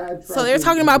 Dad So they're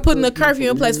talking about putting a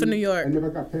curfew in place for New I York. never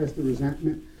got past the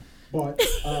resentment. But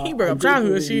He brought up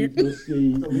childhood shit. You'll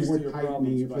see more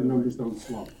tightening if the numbers don't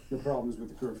slow. Your problems with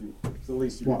the curfew. It's the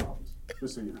least of your What? problems.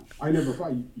 Just so you know. I never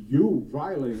fight. You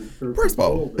violated curfew First of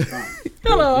all. all the time.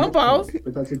 Hello, I'm Paul.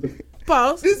 But that's a different.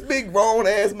 Pause. This big grown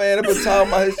ass man that was talking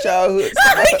about his childhood.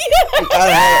 I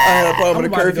had a problem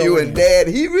with the I'm about to curfew go and in. Dad.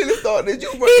 He really thought that you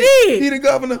were. He did. He the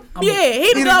governor. Yeah,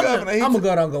 he the governor. He I'm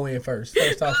gonna go in first.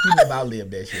 First off, you never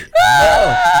outlived that shit.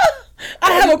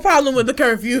 I have a problem with the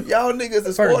curfew. Y'all niggas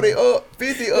is First. 40 up,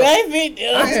 50 up.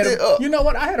 I had up. you know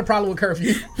what? I had a problem with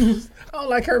curfew. I don't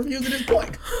like curfews at this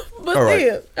point. But All right.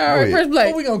 still. All Go right, ahead. press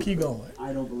play. But we gonna keep going.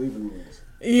 I don't believe in rules.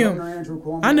 Yeah. Governor Andrew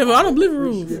Cuomo, I don't believe in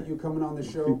rules. appreciate you coming on the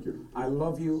show. I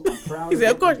love you. I'm proud He of said,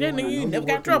 what of course, you're yeah, doing. nigga, I you know never you're got in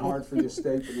working trouble. hard for your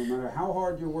state, but no matter how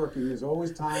hard you're working, there's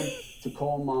always time to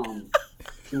call Mom.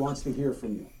 She wants to hear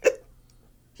from you.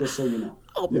 Just so you know.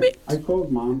 Oh, Yeah, bitch. I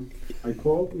called Mom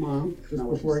just not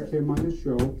what before she I said. came on the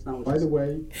show. not what By she the said.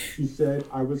 way, she said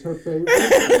I was her favorite.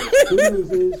 Good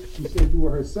news is she said you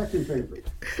were her second favorite.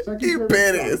 Second You favorite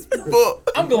petty son. as fuck.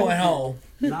 I'm going home.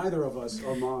 Neither of us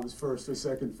are Mom's first or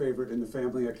second favorite in the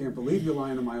family. I can't believe you're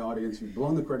lying to my audience. You've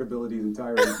blown the credibility of the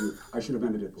entire interview. I should have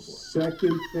ended it before.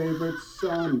 Second favorite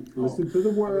son. Listen to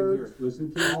the words.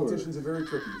 Listen to the words. Politicians are very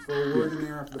tricky. You throw a word in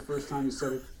there after the first time you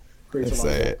said it, creates That's a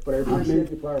lot sad. of. But I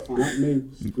appreciate you clarifying. Not me.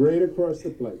 Straight across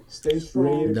the plate. Stay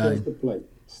strong. Straight across Done. the plate.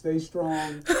 Stay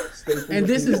strong. Stay for And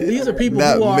the these are people. people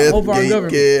Not who are meth over our gate,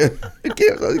 government.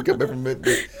 Kev. Coming from meth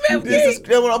gate. This is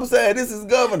that's what I'm saying. This is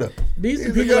governor. These He's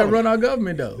are the people that governor. run our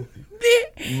government though.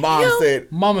 Mom Yo.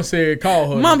 said, Mama said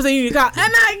call her. Mama said you need to call. And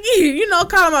I, you know,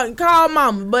 call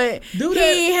mama. But Do he that.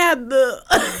 ain't had the.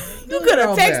 You could have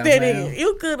calm texted down, him. man.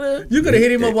 You could have. You could have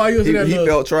hit him up while you was in that he look.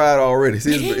 felt tried already.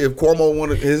 See, if Cuomo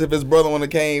wanted, if his brother would have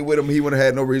came with him, he would have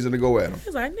had no reason to go at him.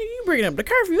 He's like, nigga, you bringing up the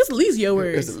curfew. It's the least of your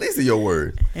It's words. at least of your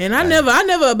word. And I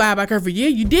never abide by curfew. Yeah,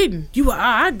 you didn't. You were,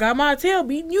 I got my tail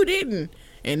beaten. You didn't.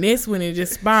 And that's when it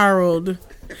just spiraled.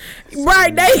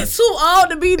 Right, they too old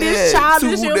to be this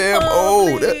childish too in damn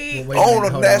old. public. Wait, On hold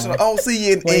the on. national, I don't see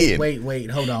you in end. Wait,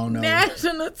 hold on, no.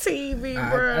 National TV,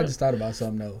 bro. I just thought about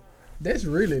something though. That's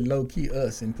really low key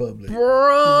us in public.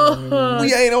 Bro.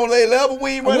 We ain't on their level.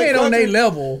 We ain't We running ain't on their country.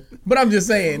 level, but I'm just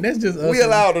saying that's just us. We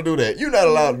allowed to do that. You're not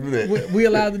allowed to do that. We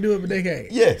allowed to do it, but they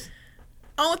can't. Yes.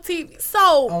 On TV.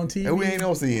 So on TV. And we ain't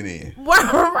on CNN.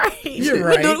 right. You're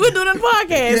right. We're doing it on the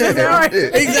podcast. That's all right.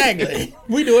 Exactly.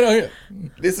 We do it on here.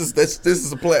 This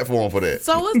is a platform for that.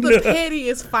 So what's the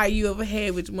pettiest fight you ever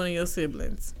had with one of your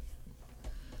siblings?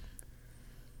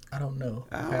 I don't know.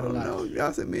 I I've had a don't lot. know.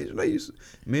 Y'all said me and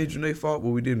Janae fought, but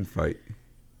we didn't fight.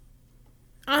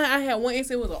 I had one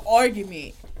incident. It was an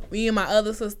argument. Me and my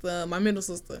other sister, my middle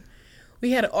sister, we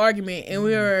had an argument, and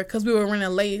we were running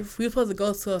late. We were supposed to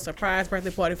go to a surprise birthday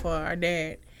party for our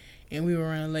dad, and we were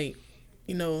running late.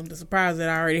 You know, the surprise that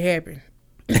already happened.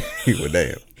 Well,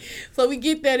 damn. So we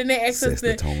get there, and they ask us Sets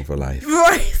the tone for life.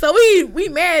 Right. So we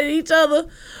mad at each other,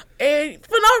 and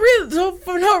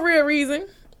for no real reason.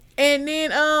 And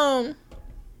then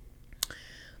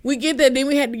we get there. Then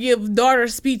we had to give daughter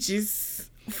speeches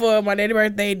for my daddy's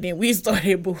birthday. Then we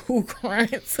started boo crying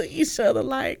to each other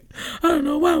like, I don't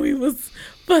know why we was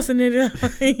fussing it up.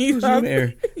 Was you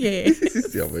there? Yeah.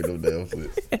 Y'all made no damn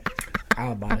sense. I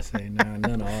was about to say, nah,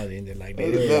 none of ours ended like that.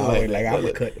 Nothing It was always like like, that. I'm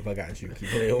going to cut the fuck out you. Keep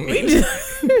playing with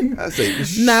me. I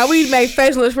say, Nah, we make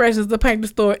facial expressions to paint the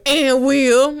story, and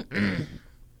will.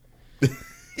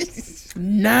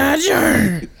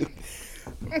 Nigel.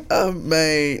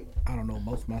 Man, I don't know.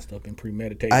 Most of my stuff been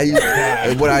premeditated.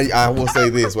 I will say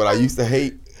this: what I used to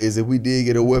hate is if we did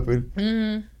get a whipping.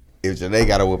 Mm-hmm. If Janae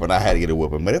got a whooping, I had to get a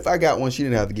whooping. But if I got one, she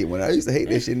didn't have to get one. I used to hate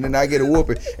that shit, and then I get a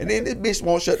whooping, and then this bitch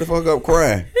won't shut the fuck up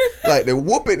crying. Like the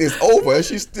whooping is over, and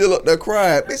she's still up there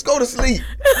crying. Bitch, go to sleep.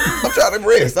 I'm trying to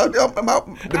rest.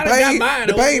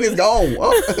 The pain is gone.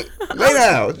 Lay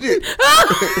down. Shit.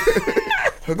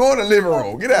 Go in the living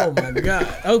room. Get out. Oh my God.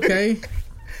 Okay.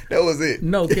 That was it.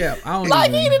 No cap. I don't Like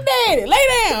even. he the daddy.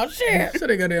 Lay down. Shit. So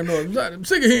they got damn noise. I'm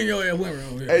sick of hearing your ass women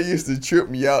around here. It used to trip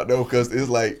me out though, because it's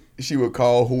like she would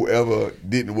call whoever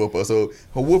didn't whoop her. So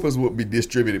her whoopers would be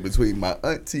distributed between my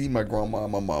auntie, my grandma,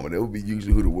 and my mama. That would be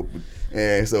usually who the whooping.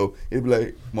 And so it'd be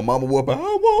like, my mama whoop her, I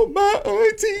want my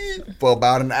auntie, for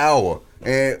about an hour.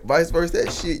 And vice versa.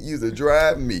 That shit used to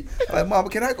drive me. Like, mama,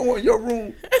 can I go in your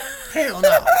room? Hell no.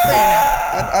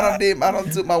 I done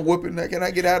took my whooping. Can I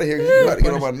get out of here? You about to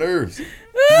get on my nerves.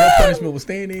 Your punishment was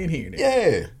staying in here. Then.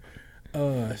 Yeah.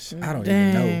 I don't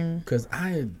even know. Because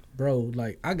I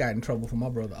got in trouble for my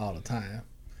brother all the time.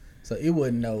 So it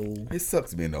wasn't no. It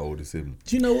sucks being the oldest sibling.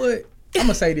 Do you know what? I'm going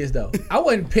to say this, though. I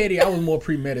wasn't petty. I was more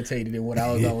premeditated than what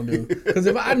I was going to do. Because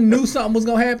if I knew something was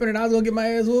going to happen and I was going to get my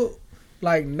ass whooped,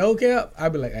 like no cap,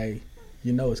 I'd be like, hey,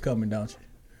 you know it's coming, don't you?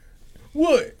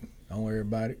 What? Don't worry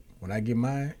about it. When I get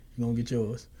mine, you're going to get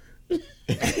yours.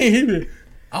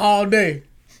 All day.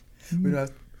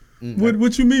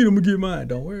 What you mean I'm going to get mine?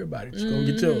 Don't worry about it. You're going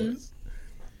to get yours.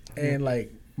 And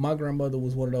like, my grandmother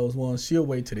was one of those ones, she'll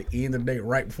wait to the end of the day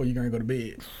right before you're going to go to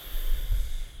bed.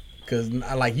 Because,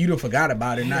 like, you done forgot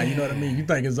about it now. You know what I mean? You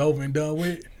think it's over and done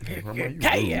with. Just go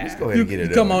ahead and get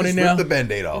it come up. on Just in there. Rip the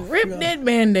Band-Aid off. Rip that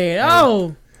Band-Aid.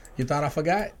 Oh. You thought I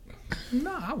forgot?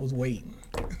 No, I was waiting.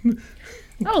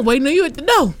 I was waiting on you at the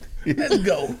door. Let's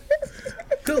go.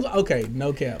 Cause, okay,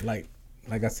 no cap. Like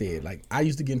I said, like I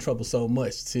used to get in trouble so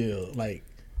much till like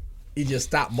it just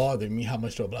stopped bothering me how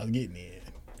much trouble I was getting in.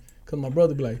 Cause my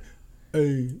brother be like,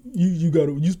 "Hey,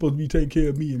 you supposed to be taking care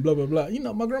of me and blah blah blah." You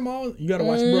know, my grandma, you gotta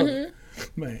watch your brother.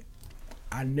 Man,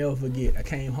 I never forget. I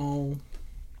came home.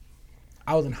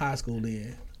 I was in high school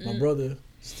then. My brother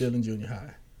still in junior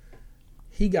high.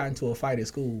 He got into a fight at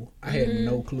school. I had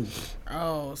no clue.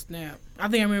 Oh, snap. I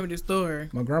think I remember this story.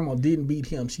 My grandma didn't beat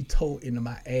him. She told into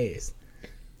my ass,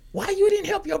 "Why you didn't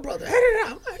help your brother?"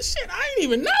 I'm like, shit, I didn't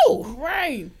even know.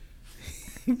 Right.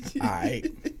 All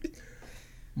right.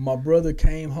 My brother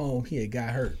came home. He had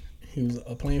got hurt. He was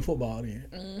playing football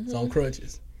then. So on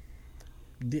crutches.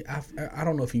 I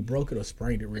don't know if he broke it or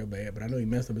sprained it real bad, but I know he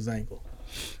messed up his ankle.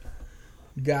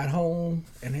 Got home,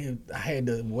 and I had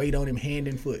to wait on him hand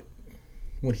and foot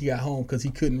when he got home because he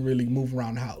couldn't really move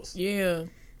around the house. Yeah.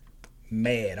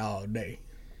 Mad all day.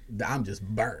 I'm just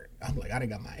burnt. I'm like, I done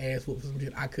got my ass whooped for some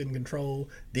shit I couldn't control.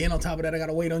 Then on top of that, I got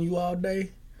to wait on you all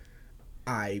day.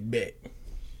 I bet.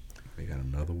 They got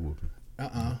another whooping.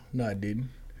 No, I didn't.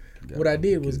 What I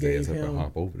did was gave him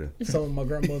hop over there. some of my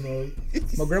grandmother.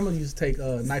 My grandmother used to take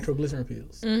nitroglycerin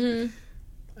pills.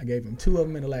 I gave him 2 of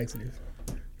them in a laxative.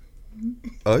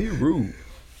 Oh, you rude.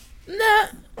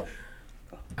 Nah.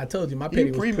 I told you my petty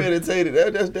You was premeditated.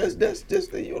 That's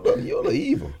just you're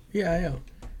evil. Yeah, I am.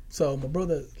 So my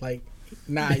brother, like,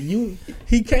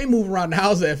 he can't move around the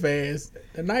house that fast.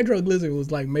 The nitroglycerin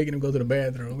was like making him go to the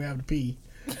bathroom. We have to pee.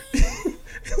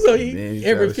 So Man,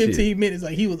 every 15 minutes,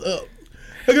 like he was up.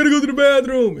 I gotta go to the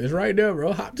bathroom. It's right there,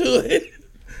 bro. Hop to it.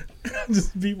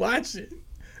 Just be watching.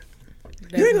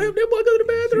 You ain't gonna help that boy go to the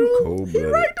bathroom. You cold-blooded. He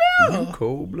right there. You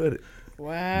cold-blooded.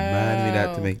 Wow. Remind me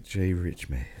not to make Jay Rich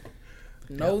mad.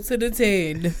 No to the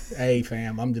 10. Hey,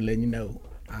 fam, I'm just letting you know.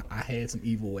 I had some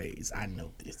evil ways. I know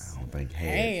this. I don't think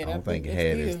had. Had, I don't think that's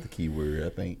had is good. the key word. I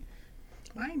think.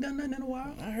 I ain't done nothing in a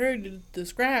while. I heard you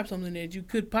describe something that you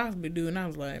could possibly do, and I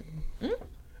was like,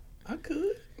 I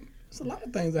could. There's a lot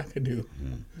of things I could do.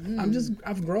 Mm-hmm.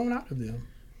 I've grown out of them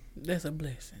that's a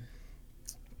blessing.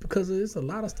 because there's a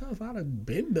lot of stuff I'd have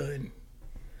been done.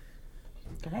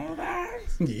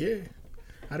 Coronavirus? Yeah.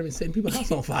 I'd have been setting people's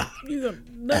house on fire. You gonna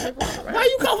why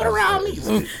you coming around me?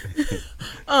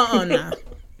 Nah.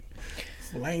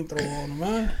 Flamethrower on them,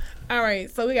 huh? All right,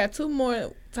 so we got 2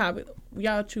 more topics.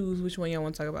 Y'all choose which one y'all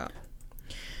want to talk about.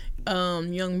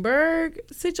 Young Berg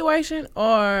situation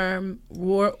or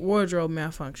wardrobe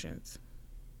malfunctions.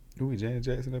 Who we Janet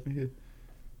Jackson up in here?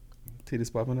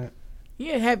 Titties popping out.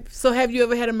 Yeah, have you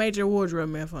ever had a major wardrobe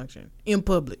malfunction in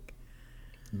public?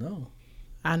 No.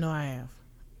 I know I have.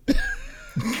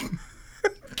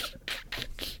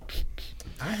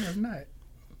 I have not.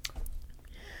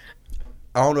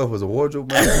 I don't know if it was a wardrobe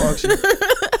malfunction. Was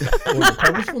it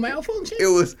purposeful malfunction?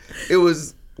 It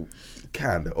was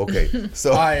kind of okay.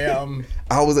 So I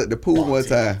was at the pool one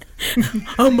time.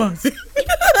 Bro,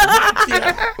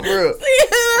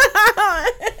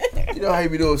 you know how you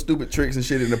be doing stupid tricks and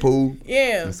shit in the pool?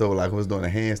 Yeah. And so like I was doing a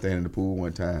handstand in the pool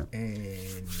one time,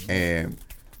 and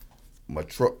my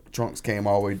trunks came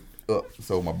all the way up,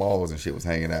 so my balls and shit was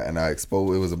hanging out, and I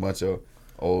exposed. It was a bunch of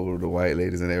older white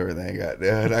ladies and everything out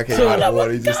there. And I came out of the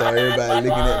water, you just saw everybody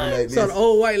looking at me like this. So the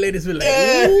old white ladies be like,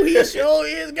 ooh, he sure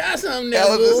is got something there,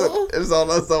 That was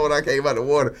all I saw when I came out of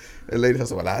the water. And the lady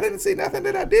said, well, I didn't see nothing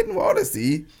that I didn't want to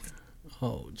see.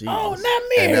 Oh, Jesus. Oh, not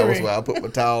Mary. And that was why I put my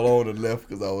towel on and left,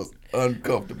 because I was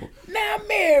uncomfortable. Now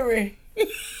Mary.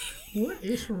 What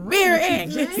is wrong Mary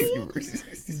with you, Agnes.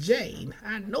 Jane? Jane,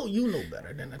 I know you know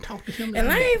better than to talk to him. And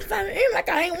I like ain't like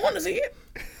I ain't want to see it.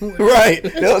 Right.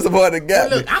 That was the part that got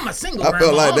me. Look, I'm a single I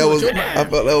felt like grandma. I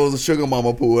felt that was a sugar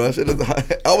mama pool. I was a know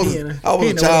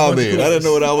child what then. I didn't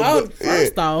know what I was doing.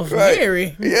 First off, Right.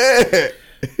 Mary. Yeah.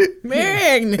 Mary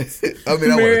Agnes. I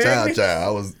mean, I was a child. I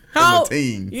was How? a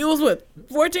teen. You was what?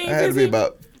 14, I had to 15? be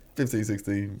about 15,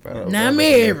 16. Now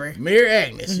Mary. Mary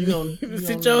Agnes, you gonna go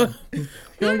sit down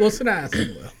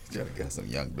somewhere. Trying to get some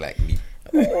young black meat.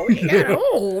 Get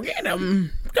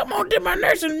him. Come on to my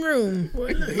nursing room.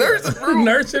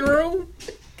 Nursing room?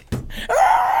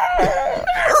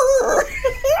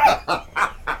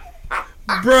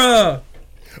 Bruh.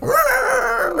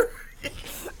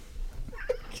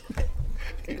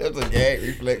 That's a gag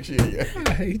reflection. Yeah.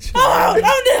 I hate you. All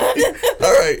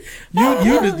right.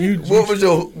 You What was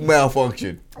your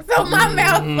malfunction? So my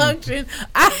malfunction,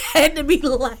 I had to be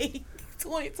like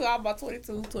 22. I was about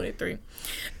 22, 23.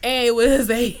 And it was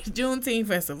a Juneteenth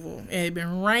festival. It had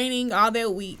been raining all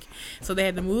that week. So they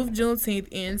had to move Juneteenth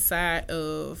inside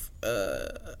of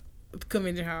the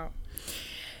convention hall.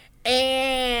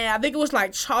 And I think it was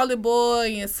like Charlie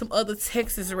Boy and some other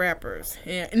Texas rappers.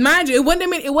 And mind you, it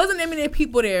wasn't that many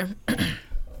people there.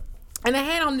 And I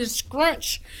had on this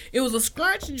scrunch. It was a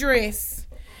scrunch dress.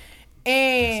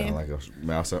 And Sound like a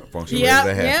malfunction.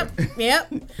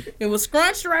 Yep. It was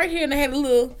scrunched right here, and I had a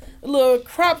little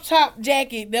crop top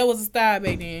jacket. That was a style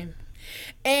back then.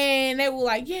 And they were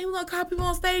like, "Yeah, we're gonna call people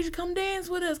on stage. Come dance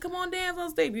with us. Come on, dance on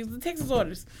stage." These are the Texas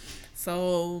orders.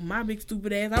 So my big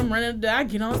stupid ass, I'm running. I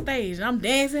get on stage and I'm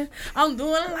dancing. I'm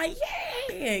like,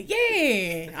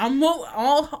 yeah. I'm moving.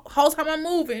 Whole time I'm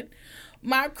moving.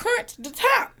 My crunch, the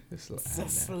top.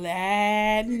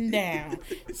 Sliding down.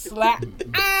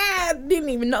 I didn't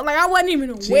even know. Like, I wasn't even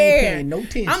aware. No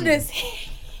tension. I'm just.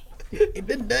 The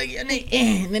Dougie and the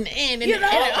end and the end and You the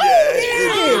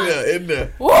know? In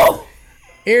there. Whoa.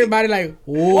 Everybody like,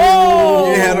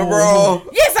 whoa. You had a brawl.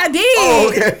 Yes, I did. Oh,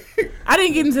 okay. I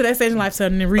didn't get into that stage in life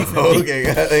suddenly recently. Okay.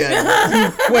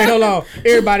 Wait, hold on.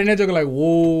 Everybody in that joke like,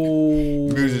 whoa.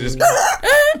 Music just.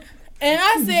 And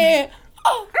I said,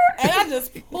 oh. And I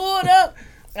just pulled up.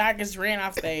 And I just ran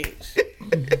off stage.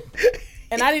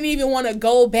 And I didn't even want to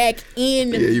go back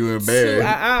in. Yeah, you were embarrassed.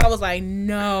 I was like,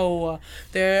 no.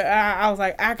 I was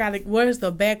like, where's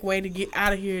the back way to get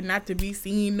out of here, not to be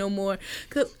seen no more?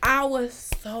 Because I was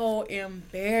so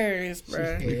embarrassed,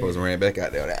 bro. You supposed to ran back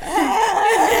out there.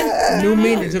 New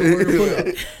meaning to the word put up.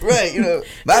 Right,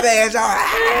 my bad, y'all.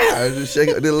 I just did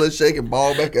a little shake and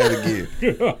ball back out again.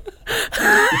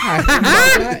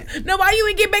 No, why you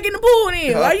ain't get back in the pool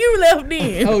then? Why you left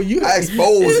then? Oh, I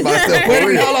exposed myself.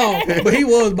 Wait, hold on. But he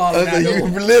was balling out.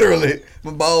 Literally,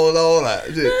 my ball was all out.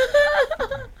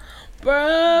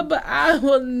 Bruh, but I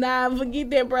will not forget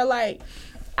that, bruh. Like,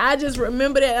 I just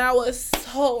remember that and I was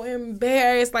so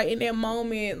embarrassed. Like in that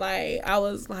moment, like I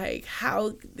was like,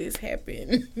 "How could this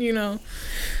happen?" You know.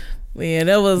 Man,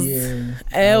 that was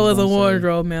a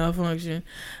wardrobe malfunction.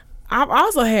 I've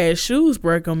also had shoes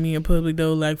break on me in public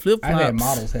though, like flip flops. I had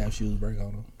models have shoes break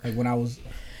on them. Like when I was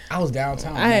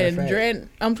downtown. I had to drag.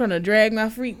 I'm trying to drag my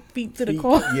feet to the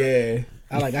car. Yeah.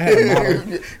 I had a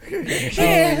model.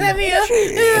 Let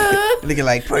me looking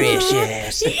like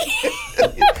precious.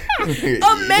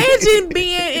 Imagine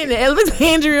being in the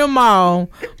Alexandria Mall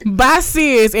by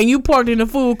Sears and you parked in the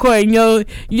food court and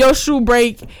your shoe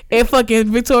break at fucking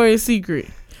Victoria's Secret.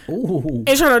 Ooh.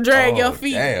 And trying to drag your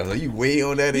feet. Damn, so you way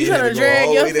on that end. You trying to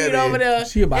drag your feet over there.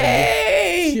 She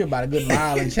about a good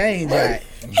mile and change. Right.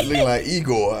 Looking like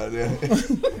Igor out there.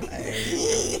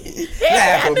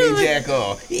 Laugh for me,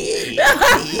 Jacko.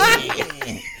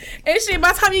 And shit,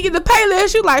 by the time you get the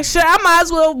Payless, you like, shit, I might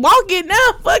as well walk it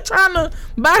now. Fuck trying to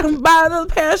buy another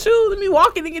pair of shoes. Let me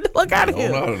walk it and get the fuck out of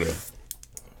here. Out of there.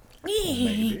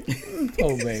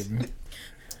 Oh, baby.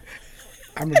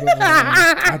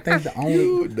 I think the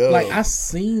only I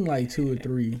seen like 2 or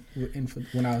 3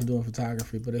 when I was doing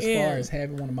photography, but as far as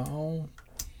having one of my own,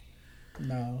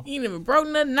 no. You never broke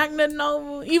nothing, knocked nothing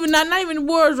over, even not even the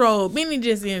wardrobe. Any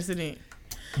just incident.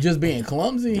 Just being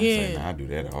clumsy. Yeah, I do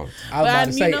that all the time. I was about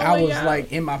to say I was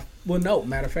like in my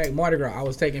matter of fact, Mardi Gras. I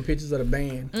was taking pictures of the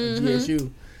band at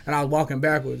GSU, and I was walking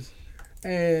backwards.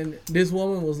 And this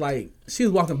woman was like, she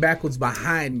was walking backwards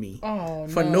behind me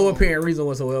for no apparent reason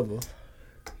whatsoever.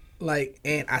 Like,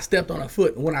 and I stepped on her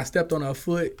foot. When I stepped on her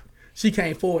foot, she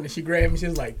came forward and she grabbed me. She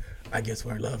was like, I guess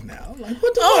we're in love now. I'm like,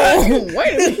 what the fuck?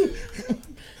 Wait a minute.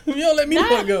 You don't let me the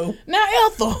fuck go. Now,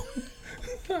 Ethel.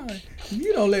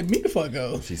 You don't let me the fuck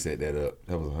go. She set that up.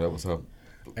 That was her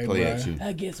Hey, play bro. at you.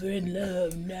 I guess we're in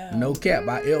love now. No cap,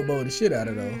 I elbowed the shit out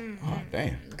of her. Oh,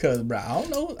 damn. Cause, bro, I don't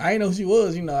know. I ain't know who she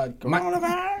was. You know,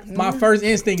 my first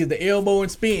instinct is the elbow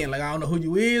and spin. Like, I don't know who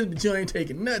you is, but you ain't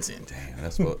taking nothing. Damn,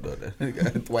 that's fucked up. That nigga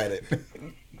got twatted.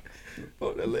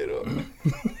 Fuck that lady up.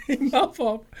 My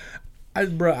fault.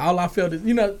 Bro, all I felt is,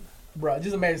 bro,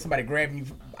 just imagine somebody grabbing you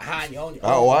behind you on your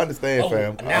Oh, I understand,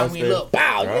 fam. Now we look,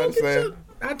 pow. I understand.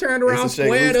 I turned around, It's a shake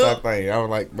squared loose up. type thing. I was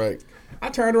like, bro. I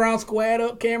turned around, squared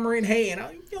up, camera in hand.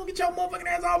 You don't get your motherfucking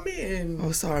ass off me. And,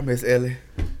 Oh, sorry, Miss Ellie.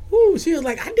 ooh, she was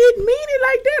like, I didn't mean it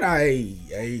like that.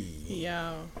 Hey.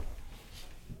 Yeah.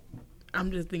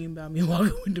 I'm just thinking about me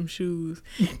walking with them shoes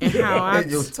and how I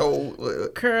Your toe.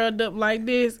 curled up like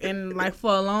this, and like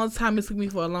for a long time, it took me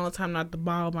for a long time not to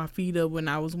ball my feet up when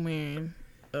I was wearing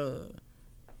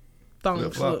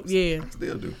thong slips. Yeah,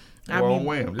 Still do. I Wrong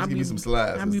wham. Just give me some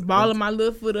slides. I be balling my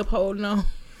little foot up, holding on.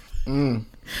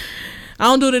 I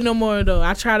don't do that no more though.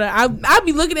 I try to. I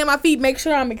be looking at my feet, make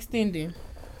sure I'm extending,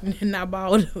 and not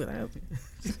balled up.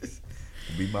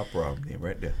 Be my problem then,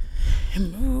 right there.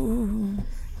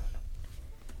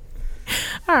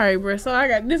 All right, bro. So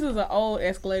this is an old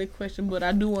escalated question, but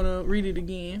I do want to read it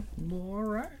again. All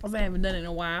right. Because I haven't done it in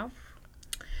a while.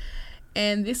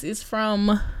 And this is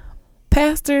from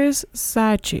Pastor's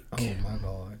Side Chick. Oh, my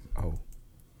God. Oh.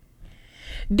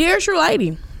 Dear True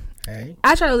Lady, Hey.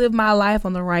 I try to live my life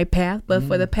on the right path, but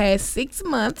for the past 6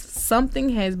 months, something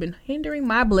has been hindering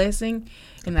my blessing,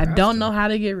 and I don't know how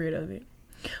to get rid of it.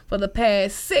 For the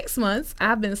past 6 months,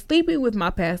 I've been sleeping with my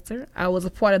pastor. I was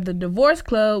a part of the divorce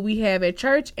club we have at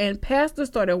church, and pastor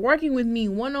started working with me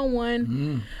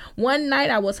one-on-one. One night,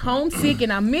 I was homesick,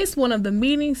 and I missed one of the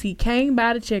meetings. He came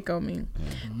by to check on me.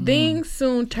 Things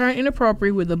soon turned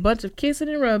inappropriate with a bunch of kissing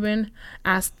and rubbing.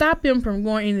 I stopped him from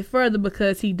going any further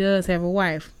because he does have a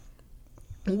wife.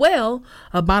 Well,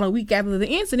 about a week after the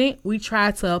incident, we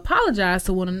tried to apologize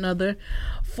to one another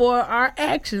for our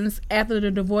actions after the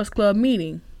divorce club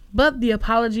meeting, but the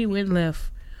apology went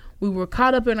left. We were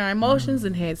caught up in our emotions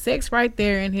and had sex right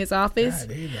there in his office.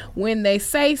 When they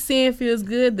say sin feels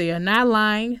good, they are not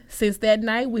lying. Since that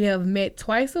night, we have met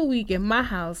twice a week in my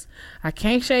house. I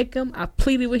can't shake him. I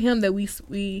pleaded with him that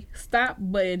we stop,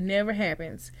 but it never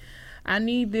happens. I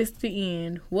need this to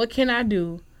end. What can I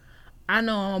do? I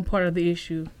know I'm part of the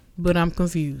issue, but I'm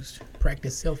confused.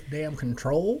 Practice self-damn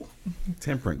control.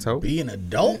 Temperance, ho. Be an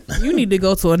adult. You need to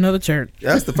go to another church.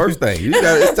 That's the first thing. You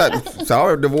got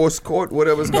sorry, divorce court,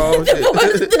 whatever it's called.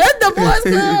 Divorce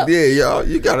club. Yeah, y'all.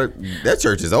 You gotta. That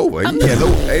church is over.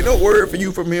 Ain't no word for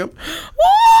you from him.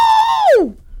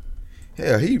 Woo!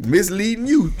 Hell, he misleading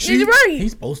you. He's right.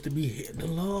 He's supposed to be the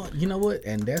Lord. You know what?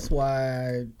 And that's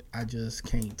why I just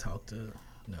can't talk to.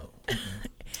 No.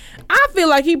 I feel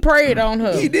like he prayed on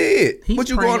her. He did. He What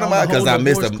you prayed going on about? the whole Because I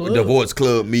missed a divorce club. divorce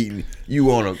club meeting. You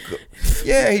on a?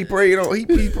 Yeah, he prayed on.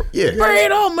 Yeah.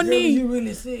 Prayed on my knee. You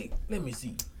really sick? Let me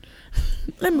see.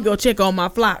 Let me go check on my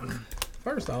flock.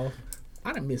 First off,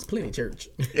 I done missed plenty church.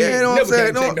 Yeah, you know what I'm Never saying?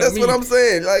 came No, check on that's me. what I'm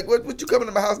saying. Like, what you coming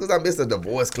to my house because I missed a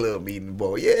divorce club meeting,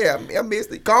 boy? Yeah, I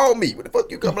missed it. Call me. What the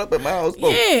fuck you coming up at my house for?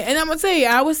 Yeah, and I'm gonna tell you,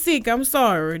 I was sick. I'm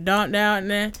sorry. Down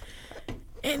there.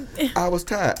 And I was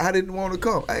tired. I didn't want to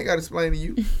come. I ain't got to explain to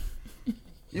you.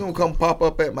 You don't come pop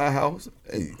up at my house.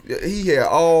 Hey, he had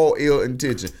all ill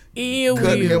intention.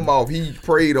 Cut him off. He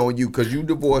preyed on you because you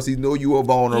divorced. He knew you were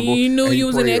vulnerable. He knew you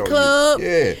was in that club.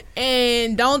 Yeah.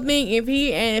 And don't think if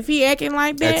he acting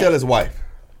like that. And tell his wife.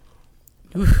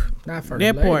 Not first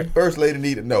That lady. part. First lady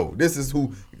need to know. This is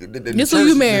who. The This church, who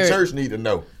you married. The church need to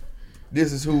know.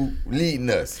 This is who leading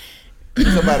us.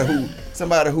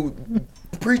 Somebody who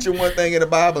preaching one thing in the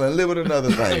Bible and living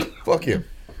another thing. Fuck him.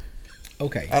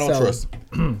 Okay. I don't trust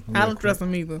I don't trust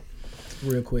him either.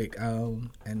 Real quick,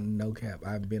 and no cap,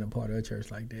 I've been a part of a church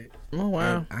like that. Oh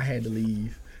wow. And I had to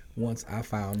leave once I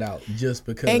found out, just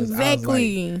because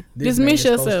Exactly. I was like, this Dismiss man is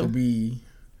supposed yourself. to be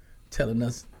telling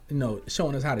us,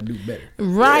 showing us how to do better.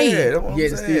 Right. Yeah, that's what I'm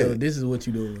Yet saying. still, this is what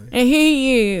you doing. And here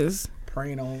he is.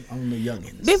 Preying on the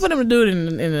youngins. They put him to do it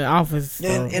in the office.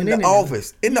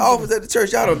 In the office at the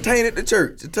church, y'all done tainted the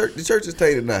church. The church is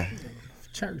tainted now.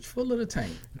 Church full of the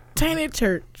tank. Tainted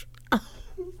church.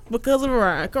 Because of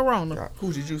Corona.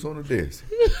 Coochie juice on the desk.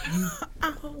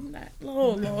 I hope not.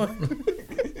 Lord.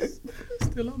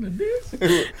 Still on the disc.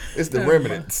 It's the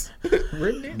remnants.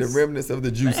 Remnants? The remnants of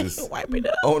the juices Wipe it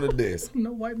up. on the desk.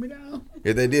 No, wipe me down.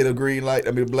 If they did a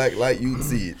black light, you'd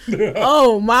see it.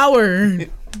 Oh my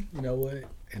word. You know what?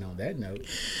 And on that note,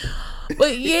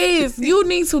 But yes, you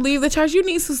need to leave the church. You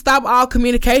need to stop all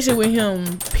communication with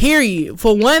him. Period.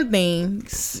 For one thing,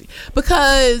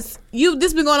 because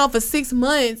this been going on for 6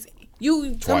 months.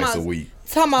 You Twice a week.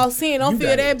 Talking about sin, don't You feel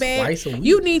got that it bad. twice a week.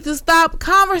 You need to stop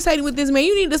conversating with this man.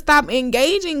 You need to stop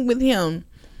engaging with him.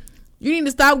 You need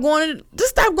to stop going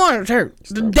to church.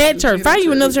 That church. Find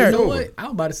you another you church. know what? I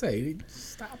was about to say,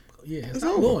 stop. Yeah,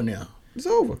 stop over. going now. It's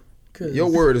over. 'Cause- Your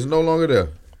word is no longer there.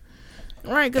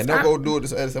 Right, because And don't go do it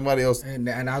to somebody else. And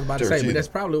I was about to Church say, either. but that's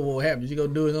probably what will happen. You go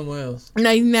do it somewhere else.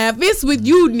 now if it's with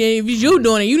you, if it's you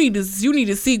doing it, you need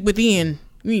to seek within.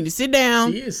 You need to sit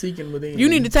down. She is seeking within. You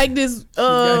need to take this. She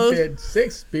got that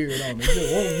sex spirit on me.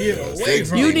 Just won't get away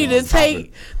from You it. need to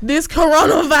take this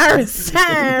coronavirus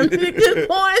time. This You get to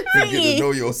quarantine.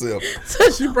 know yourself.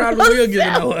 She probably will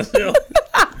get to know herself.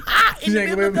 She ain't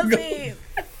gonna be able to go.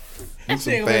 Do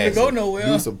She ain't gonna be able to go nowhere.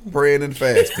 Do some praying and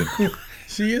fasting.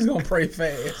 She is gonna pray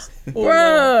fast. Oh,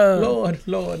 Bruh.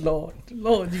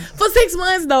 Lord Jesus. For 6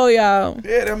 months though, y'all.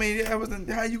 Yeah, I mean,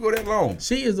 how you go that long?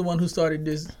 She is the one who started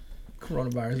this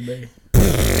coronavirus, babe.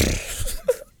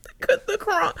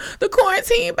 The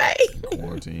quarantine, babe.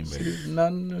 Quarantine, baby.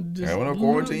 None just That one a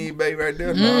quarantine, baby, right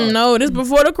there. No, this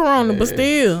before the corona, but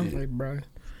still. like, bro.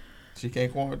 She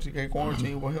can't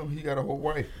quarantine with him. He got a whole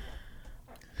wife.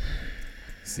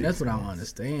 That's what I don't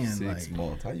understand. 6 Like,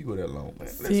 months. How you go that long, man?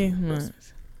 6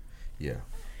 months. Yeah.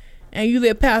 And you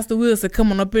let Pastor Wilson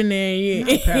come on up in there. Yeah.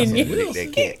 Lick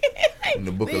that cat. In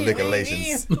the book of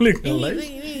Lickalations.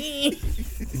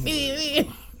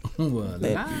 well,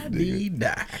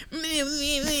 la-dee-da.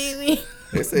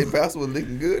 They say Pastor was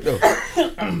licking good, though.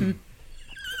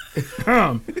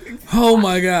 Oh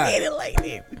my God. Get it like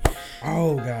that.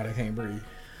 Oh God, I can't breathe.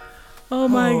 Oh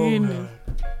my goodness.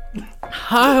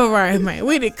 All right, man.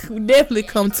 We definitely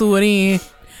come to an end.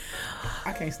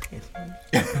 I can't stand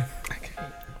it.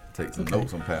 Take some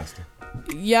notes on Pastor.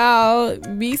 Y'all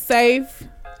be safe.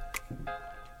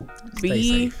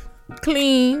 Be safe.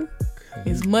 clean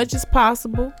as much as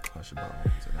possible. Hush about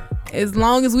it tonight. As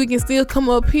long as we can still come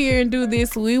up here and do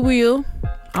this, we will.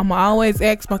 I'ma always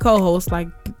ask my co-host, like,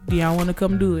 do y'all want to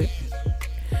come do it?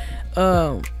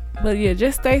 But yeah,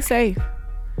 just stay safe.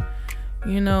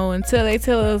 Until they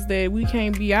tell us that we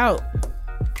can't be out.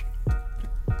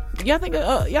 Y'all think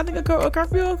a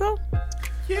curfew will come?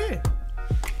 Yeah.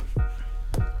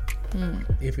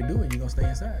 If you do it, you gonna stay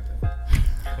inside. Though.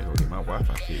 I go get my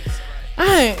Wi-Fi fixed.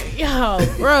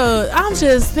 Bro, I'm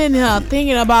just sitting here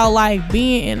thinking about like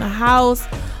being in the house,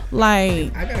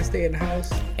 like, I gotta stay in the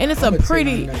house. and it's I'ma a tell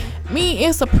pretty, you nothing.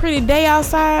 it's a pretty day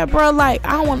outside, bro. Like,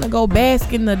 I want to go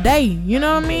bask in the day. You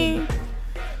know what I mean?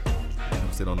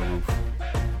 Sit on the roof. Do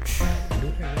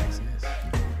have access.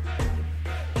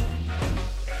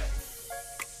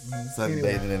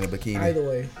 Sunbathing in a bikini. Either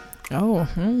way, Oh, I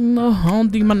don't know. I don't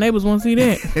think my neighbors want to see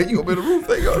that. Hey, you gonna be the roof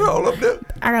thing all up there?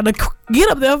 I gotta get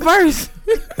up there first.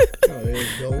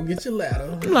 go get your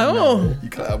ladder. I'm like, oh, You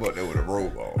climb up there with a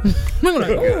robe on. I'm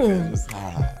like, oh. Just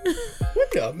high.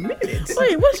 Wait a minute.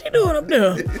 Wait, what's she doing up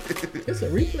there? It's a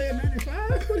replay of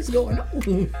 95. What is going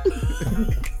on?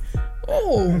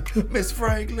 Oh, Miss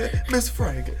Franklin. now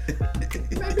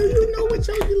do you know what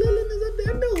Chosen Lillian is up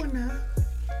there doing now?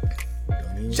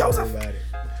 Don't even Joseph. worry about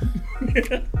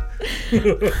it.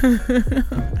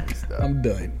 I'm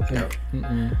done.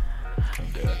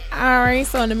 All right.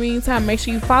 So in the meantime, make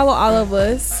sure you follow all of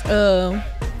us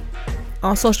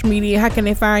on social media. How can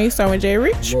they find you? Starting with Jay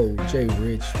Rich. Whoa, Jay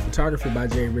Rich. Photography by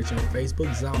Jay Rich on Facebook.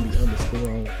 Zombie_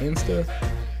 on Insta.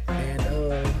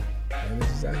 And we're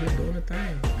just out here doing a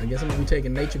thing. I guess I'm gonna be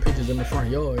taking nature pictures in the front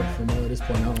yard from this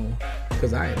point on,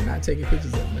 because I am not taking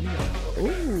pictures of money.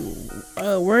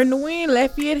 Ooh, we're in the wind.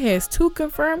 Lafayette has 2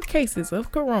 confirmed cases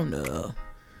of corona.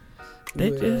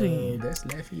 That's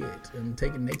Lafayette. I'm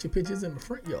taking nature pictures in the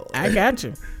front yard. I got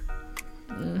you.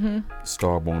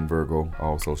 Starborn Virgo,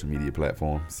 all social media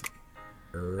platforms.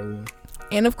 Earl.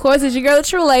 And of course, it's your girl, the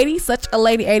True Lady, such a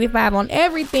lady 85 on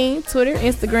everything: Twitter,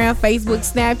 Instagram, Facebook,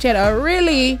 Snapchat,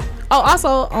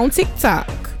 also on TikTok.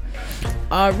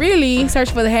 Really,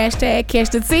 search for the hashtag Catch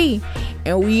the Tea,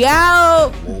 and we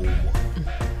out.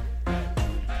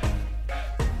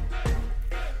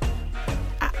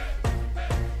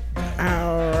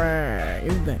 All right,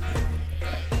 is that?